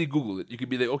literally Google it. You could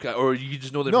be like, okay, or you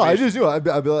just know the No, I information. just knew.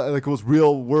 I'd be like, it was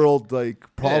real world like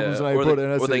problems, and I or put like, an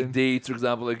or essay. like in. dates, for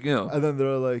example, like And then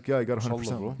they're like, yeah, I got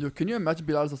 100%. bro. Yo, can you imagine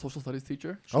Bilal as a social studies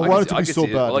teacher? I I wanted can to be see- so I can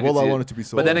see it. bad. Well, I can Well, I see it. wanted to be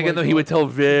so But then bad. again, though, he God. would tell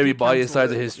very You biased cancel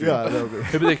sides of it. history. Yeah, that would be.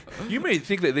 He'd be like, you may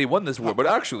think that they won this war, but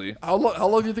actually, How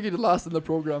long do you think he'd last in the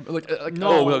program? Like No,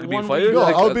 oh, well, being one fired. week. No,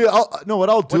 Like, what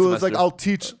I'll do is like semester? I'll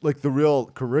teach like the real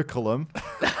curriculum,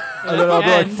 and then I'll be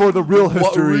like And for the real what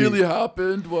history. really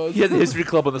happened was he has a history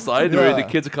club on the side where the Yeah.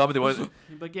 kids are coming. They want.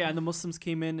 But yeah, and the Muslims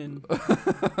came in and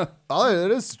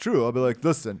It is true. I'll be like,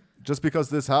 listen, just because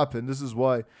this happened, this is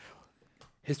why.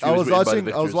 History I was written by the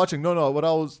watching. I was victors. watching. No. What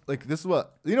I was like, this is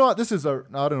what you know. What this is a.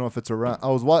 I don't know if it's a rant.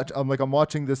 I'm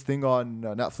watching this thing on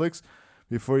Netflix.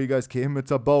 Before you guys came, it's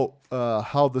about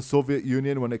how the Soviet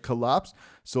Union when it collapsed.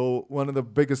 So one of the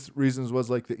biggest reasons was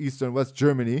like the East and West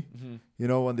Germany. You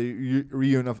know when the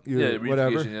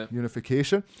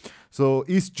unification. So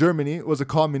East Germany was a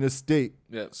communist state.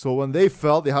 Yeah. So when they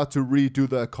fell, they had to redo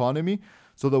the economy.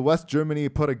 So the West Germany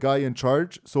put a guy in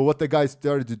charge. So what the guy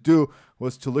started to do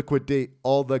was to liquidate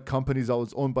all the companies that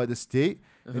was owned by the state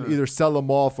and either sell them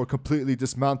off or completely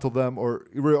dismantle them or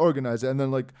reorganize it. And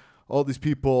then like all these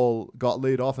people got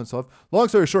laid off and stuff. Long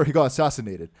story short, he got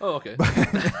assassinated. Oh, okay. But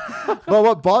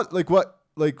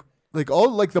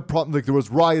the problem, like there was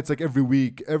riots like every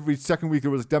week, every second week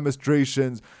there was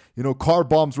demonstrations, you know, car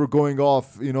bombs were going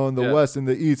off, you know, in the West, in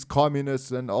the East,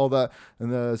 communists and all that,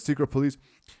 and the secret police.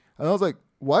 And I was like,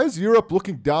 why is Europe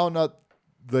looking down at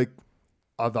like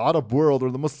the Arab world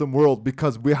or the Muslim world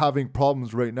because we're having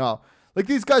problems right now? Like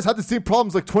these guys had the same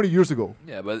problems like 20 years ago.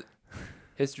 Yeah, but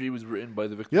history was written by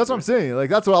the victors. Yeah, that's what I'm saying. Like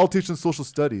that's what I'll teach in social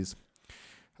studies.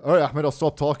 All right, Ahmed, I'll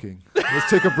stop talking. Let's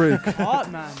take a break.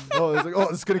 Hot, man. It's getting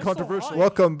That's so controversial. hot.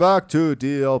 Welcome back to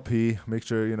DLP. Make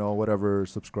sure you know whatever,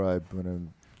 subscribe, and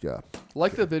then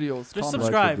Like the videos. Just comment.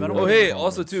 subscribe. I don't Oh, want hey,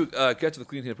 also too, catch the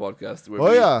Clean Hit podcast. Where Oh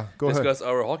we yeah, go ahead. discuss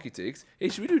our hockey takes. Hey,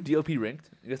 should we do DLP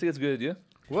ranked? You guys think it's a good idea?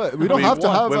 What? We don't have to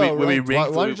have When a we rank. rank,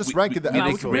 Why don't you just rank it? we The Yeah,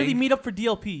 we make can a really rank. meet up for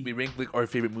DLP. We rank like our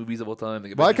favorite movies of all time.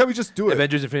 Like Why can't we just do it?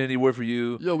 Avengers: Infinity War for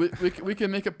you. Yo, we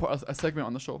can make it a segment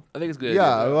on the show. I think it's a good.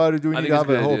 Yeah, idea. why do we I need think to it's have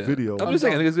a good whole idea. video? I'm just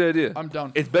saying, I think it's a good idea. I'm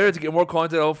down. It's better to get more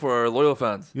content out for our loyal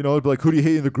fans. You know, it'd be like, who do you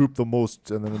hate in the group the most?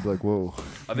 And then it'd be like, whoa.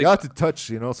 I You think. have to touch,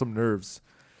 you know, some nerves.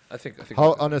 I think.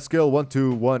 How on a scale 1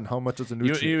 to 1, how much is a You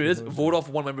nutrient? know, it is vote off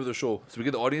one member of the show, so we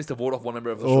get the audience to vote off one member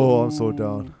of the show. Oh, I'm so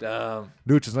down. Damn.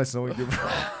 Nooch is nice to know we give.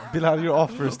 Bilal, you're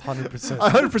off first, 100%.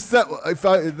 100%. If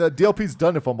the DLP's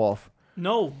done if I'm off.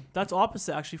 No, that's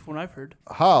opposite actually from what I've heard.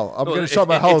 How? I'm No, gonna it's- shut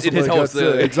my it's- house. it's in his when it house,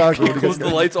 gets, exactly. when it Close gets-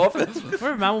 the lights off.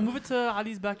 Whatever, man. We'll move it to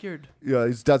Ali's backyard. Yeah,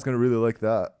 his dad's gonna really like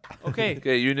that. Okay.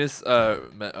 Okay, Eunice. I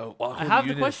have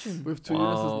the question. We have two Wow.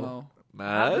 Unis's now.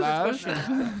 Mad? Mash?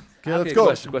 Okay, let's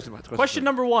go. Question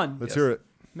number one. Let's Yes. hear it.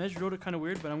 Mej wrote it kind of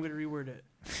weird, but I'm gonna reword it.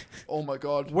 Oh my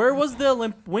god. Where was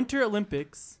the Winter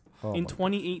Olympics Oh in my-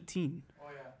 2018?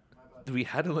 We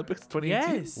had Olympics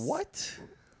 2018. Yes. What?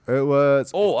 It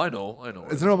was. Oh, I know.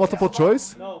 Is there a multiple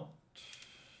choice? No.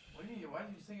 Why did you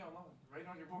sing out loud right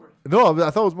on your board? No,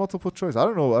 I thought it was multiple choice. I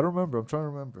don't know. I don't remember. I'm trying to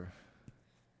remember.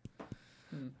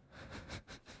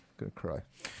 Gonna cry.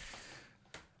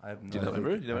 I have Do you no remember?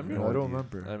 idea. Do you remember? No, I don't idea.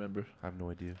 remember. I remember. I have no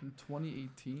idea. In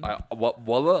 2018.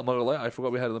 Wallah, I'm not gonna lie. I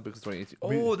forgot we had Olympics in 2018.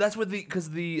 Oh, that's what because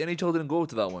the NHL didn't go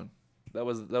to that one. That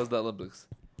was the Olympics.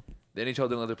 The NHL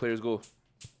didn't let their players go.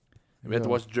 And we had to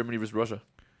Yeah. watch Germany versus Russia.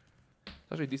 It's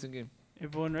actually a decent game.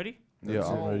 Everyone ready? Yeah,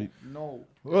 I'm no, ready. no.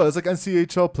 Well, it's like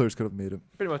NCHL players could have made it.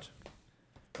 Pretty much.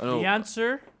 I know. The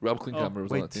answer. Rob Klinkhammer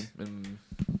was on that wait. team. And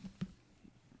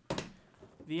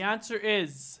The answer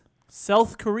is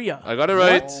South Korea. I got it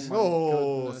right. Oh my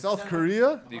No, goodness. South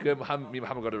Korea? You could,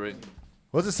 Muhammad got it right.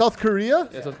 Was it South Korea?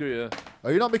 Yeah, South Korea.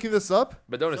 Are you not making this up?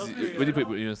 But don't South see. Korea. Where do you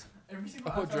put Eunice? I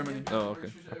put Germany. Oh,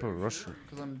 okay. I put Russia.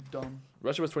 Because I'm dumb.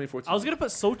 Russia was 2014. I was gonna put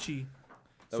Sochi,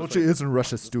 That was Sochi isn't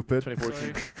Russia, stupid.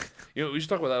 2014. Sorry. You know, we should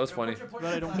talk about that. That was funny. but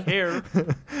I don't care.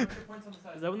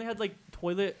 Is that when they had like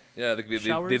toilet? Yeah, they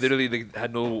Showers? literally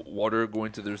had no water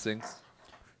going to their sinks.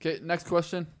 Okay, next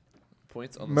question.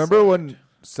 Points on Remember the side. when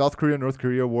South Korea and North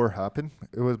Korea war happened?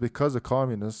 It was because the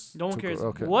communists. No one took cares.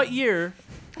 Okay. What year?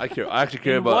 I care. I actually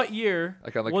care In about. what year I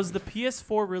kinda like- was the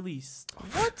PS4 released?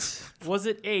 What? Was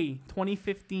it A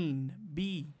 2015,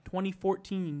 B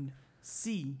 2014,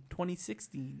 C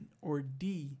 2016, or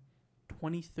D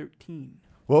 2013?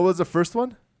 What was the first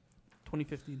one?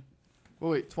 2015.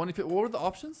 Wait, 20. What were the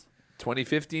options?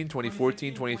 2015,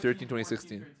 2014, 2013,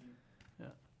 2016.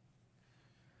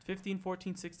 15,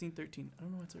 14, 16, 13. I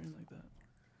don't know why it's written like that.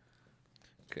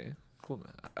 Okay, cool,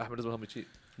 man. Ahmed doesn't help me cheat.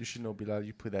 You should know, Bilal.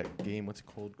 You play that game. What's it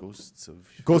called? Ghosts of.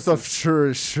 Ghost of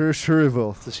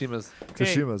Shuriville. Tsushima's. Okay.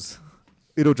 Tashima's.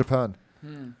 Edo, Japan.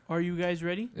 Are you guys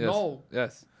ready? Yes. No.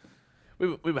 Yes.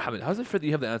 Wait, Mohammed. How's it fair that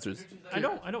you have the answers? I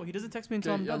don't. He doesn't text me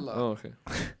until Okay, I'm done. yalla. Oh, okay.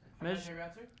 Mej,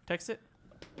 text it.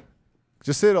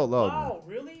 Just say it out loud. man. Wow,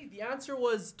 really? The answer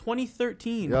was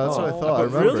 2013. Yeah, that's what I Oh. thought. I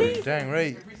remember. Really? Dang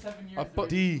right. I put,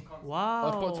 D. Wow.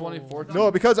 I put 2014. No,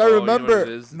 because I Oh, you know what remember. it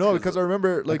is? No, It's because I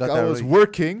remember. Like got I that was right.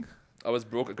 working. I was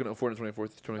broke. I couldn't afford it in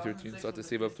 2013, so I had to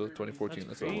save up till 2014.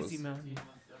 That's, what it was. Crazy, man.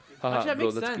 Haha, Actually, that bro,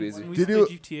 makes that's sense. crazy. When we Did used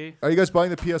to you- play GTA, Are you guys buying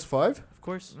the PS5? of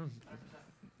course.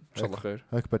 Inshallah khair.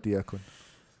 Akbati yakun.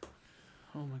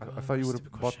 Oh my god. I thought you would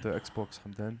stupid have bought question. the Xbox,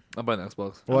 Hamdan. I'm buying an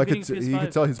Xbox. Well, I'm I could. getting You PS5.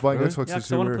 could tell he's buying Really? Xbox. Yeah, He's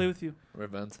 'cause I want to wearing- play with you. Wear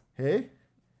Vans. Hey,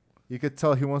 you could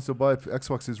tell he wants to buy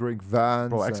Xbox. He's wearing Vans.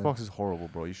 Bro, and- Xbox is horrible,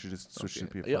 bro. You should just switch to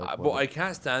PS5. Yeah, but whatever. I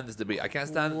can't stand this debate. I can't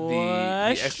stand the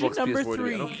Question Xbox number PS4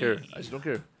 debate. I don't 3. care. I just don't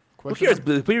care. Who Question cares?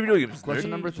 num- Play your video games. Question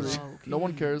nerd. number 3. Oh, No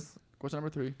one okay. cares. Question number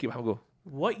 3. Keep have a go.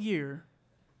 What year?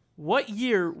 What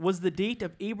year was the date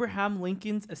of Abraham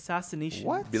Lincoln's assassination?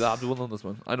 What? Bilal Abdul will know this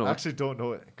one. I know. I actually don't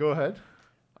know it. Go ahead.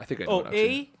 I think I know. Oh, it, actually.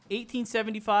 A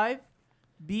 1875,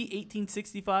 B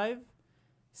 1865,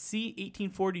 C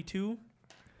 1842,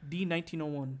 D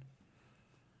 1901.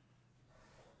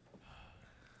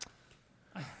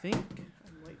 I think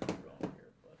I might be wrong here,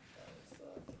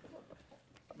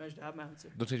 but managed to have my answer.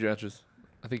 Don't change your answers.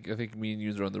 I think me and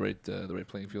you are on the right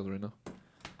playing field right now.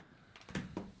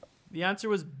 The answer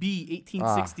was B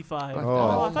 1865. Oh,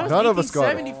 I thought it was none of us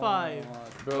got it.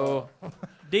 1875. Bro.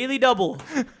 Daily double.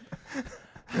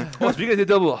 Oh, speaking of the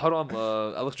double, how on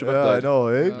Alex Trebek Yeah, I died. know,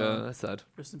 eh? Yeah, that's sad.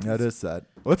 Rest in That peace. is sad.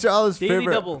 What's your Alice's Daily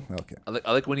favorite? double. Okay.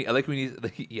 I like when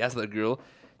he asked that girl.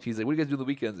 She's like, "What do you guys do on the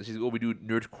weekends?" And she's like, "Oh, we do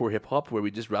nerdcore hip hop where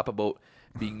we just rap about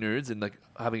being nerds and like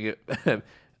having it.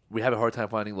 We have a hard time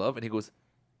finding love." And he goes,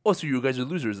 "Oh, so you guys are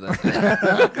losers then?"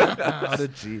 Not a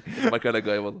G. My kind of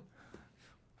guy. Well,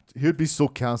 He would be so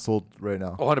canceled right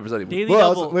now. 100%. Daily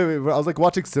Well, I double. was, wait. I was like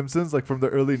watching Simpsons, like from the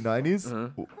early '90s.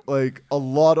 Uh-huh. Like a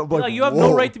lot of like. Like, you have whoa.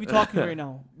 no right to be talking right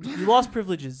now. You lost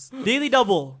privileges. Daily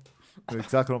double.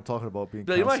 Exactly what I'm talking about. Being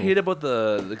Like, you might canceled. hate about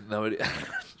the nowadays.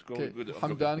 Okay,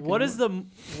 I'm I'm done. What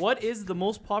is the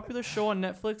most popular show on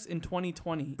Netflix in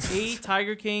 2020? A.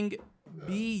 Tiger King,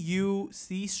 B. You,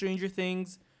 C. Stranger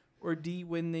Things, or D.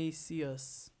 When They See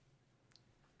Us?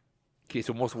 Okay,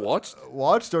 so most watched.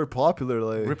 Watched or popular,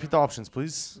 like Repeat the options,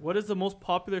 please. What is the most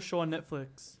popular show on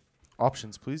Netflix?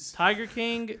 Options, please. Tiger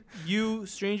King, You,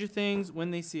 Stranger Things,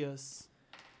 When They See Us.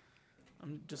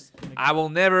 I'm just gonna I will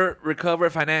never recover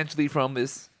financially from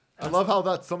this. I love how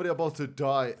that's somebody about to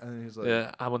die, and he's like, Yeah,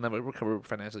 I will never recover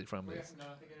financially from this.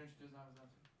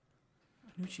 I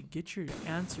knew she'd get your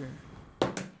answer.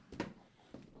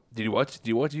 Did you watch? Do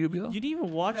you watch UB though? You didn't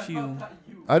even watch You.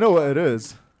 I know what it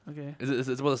is. Okay.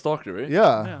 It's about a stalker, right?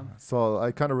 Yeah. Yeah. So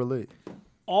I kind of relate.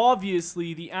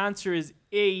 Obviously, the answer is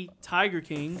A. Tiger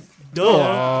King. Duh.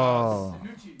 Oh.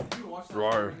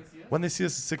 Roar. When They See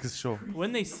Us, the sickest show.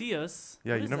 When They See Us.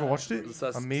 Yeah, What you is never that? watched it?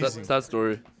 Sad, Amazing. sad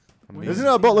story. Amazing. Isn't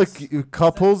it about like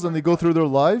couples and they go through their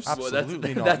lives?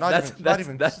 Absolutely not. Not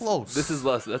even close. This is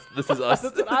us. This is us.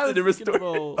 That's It's what I a was different thinking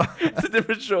story. about. It's a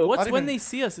different show. What's Not When even- They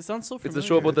See Us? It sounds so It's familiar. a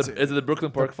show about It's the. Is it the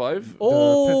Brooklyn Park Five?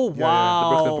 Oh, yeah, yeah. wow.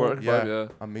 The Brooklyn Park Yeah, Five. Yeah.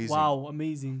 amazing. Wow,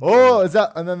 amazing. Oh, is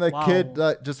that? And then the Wow. kid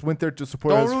that just went there to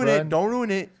support Don't his ruin friend. it. Don't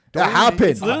ruin it. That Don't ruin it. happened.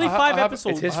 It's literally I 5 haven't-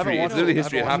 episodes. It's history. I haven't It's literally watched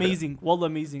history. it. It happened. Amazing. Well,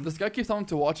 amazing. This guy keeps telling me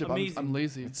to watch it, but Amazing. I'm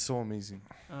lazy. It's so amazing.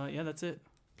 Yeah, that's it.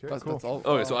 Okay, cool. That's all.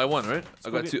 Okay, so I won, right? I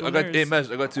go got get two. I got. donors. Hey,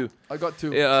 Mesh, I got two. I got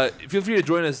 2. Yeah, feel free to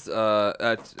join us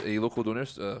at a local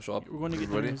donors shop. We're going to get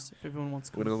Everybody. dinners if everyone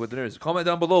wants to We're go. gonna go with donors. Comment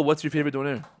down below. What's your favorite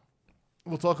donor?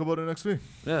 We'll talk about it next week.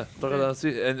 Yeah, talk about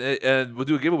see, and we'll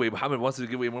do a giveaway. Muhammad wants to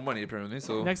give away more money apparently.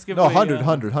 So Next No, giveaway.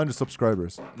 100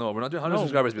 subscribers. no, we're not doing 100 No,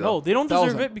 subscribers. no, they don't deserve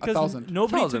 1,000. it because 1,000.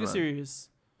 nobody 1,000, took it man. serious.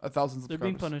 1,000 They're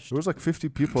being subscribers. punished. There was like 50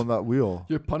 people on that wheel.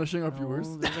 You're punishing our viewers.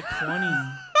 Oh, there's like 20.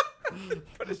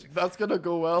 That's gonna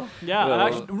go well. Yeah, Yeah,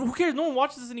 actually, who cares? No one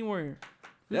watches this anymore.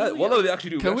 Yeah, well, no, they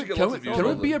actually do. Can we actually get can lots we, of views can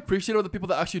we on be them. appreciative of the people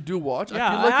that actually do watch? Yeah,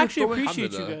 feel I like you're actually throwing-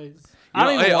 appreciate you Alhamdulillah. guys. You know,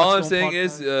 don't even hey, watch all I'm no saying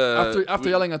is, podcasts. after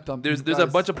yelling at them. there's a guys,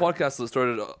 bunch of podcasts that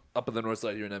started up in the north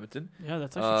side here in Edmonton. Yeah,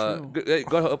 that's actually true. Hey,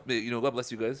 God help me, God bless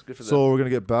you guys. Good for So them. we're gonna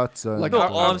get bats. Like, No,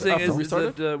 after- all I'm saying after is, we is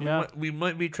started? that Yeah. we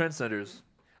might be trendsetters.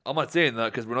 I'm not saying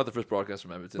that because we're not the first broadcast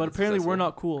from Edmonton. But that's apparently we're successful.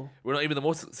 not cool. We're not even the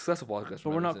most successful podcast. But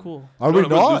from we're not Edmonton. cool. Are No, we no,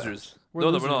 we're not? losers. We're no,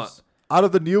 losers. we're not. Out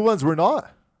of the new ones, we're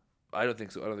not. I don't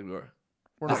think so. I don't think we are.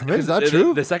 We're Is not. that The-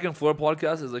 true? The second floor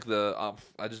podcast is like the.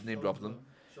 I just name dropped them.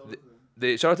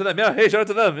 They shout out to them. Yeah, hey, shout out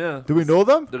to them. Yeah, Do we know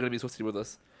them? they're gonna be associated with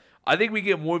us. I think we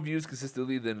get more views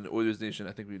consistently than Oilers Nation.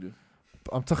 I think we do.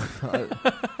 I'm talking.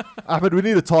 Ahmed, we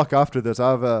need to talk after this. I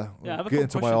have a Yeah, I have a get couple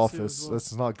into my questions too office. as well.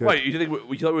 This is not good. Wait, you think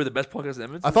we thought we were the best podcast in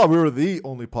Edmonton? I thought we were the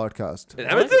only podcast. In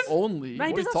What? Edmonton? Only. Man,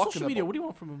 he what are you doesn't have talking social media. about? What do you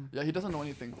want from him? Yeah, he doesn't know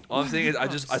anything. All I'm saying is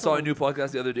I saw a new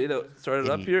podcast the other day that started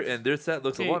up here, and their set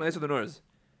looks a Okay. lot nicer than ours.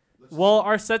 Well,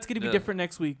 our set's gonna be Yeah. different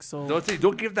next week, so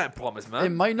Don't give that promise, It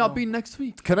man. might not No. be next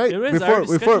week. Can I There is, I before already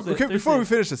before scheduled it okay, before we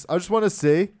Thursday. finish this? I just want to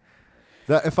say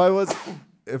that if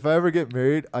I ever get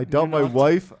married, I doubt my not.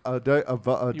 wife. I doubt You won't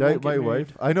my get married.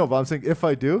 wife. I know, but I'm saying if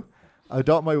I do, I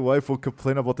doubt my wife will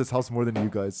complain about this house more than you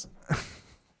guys.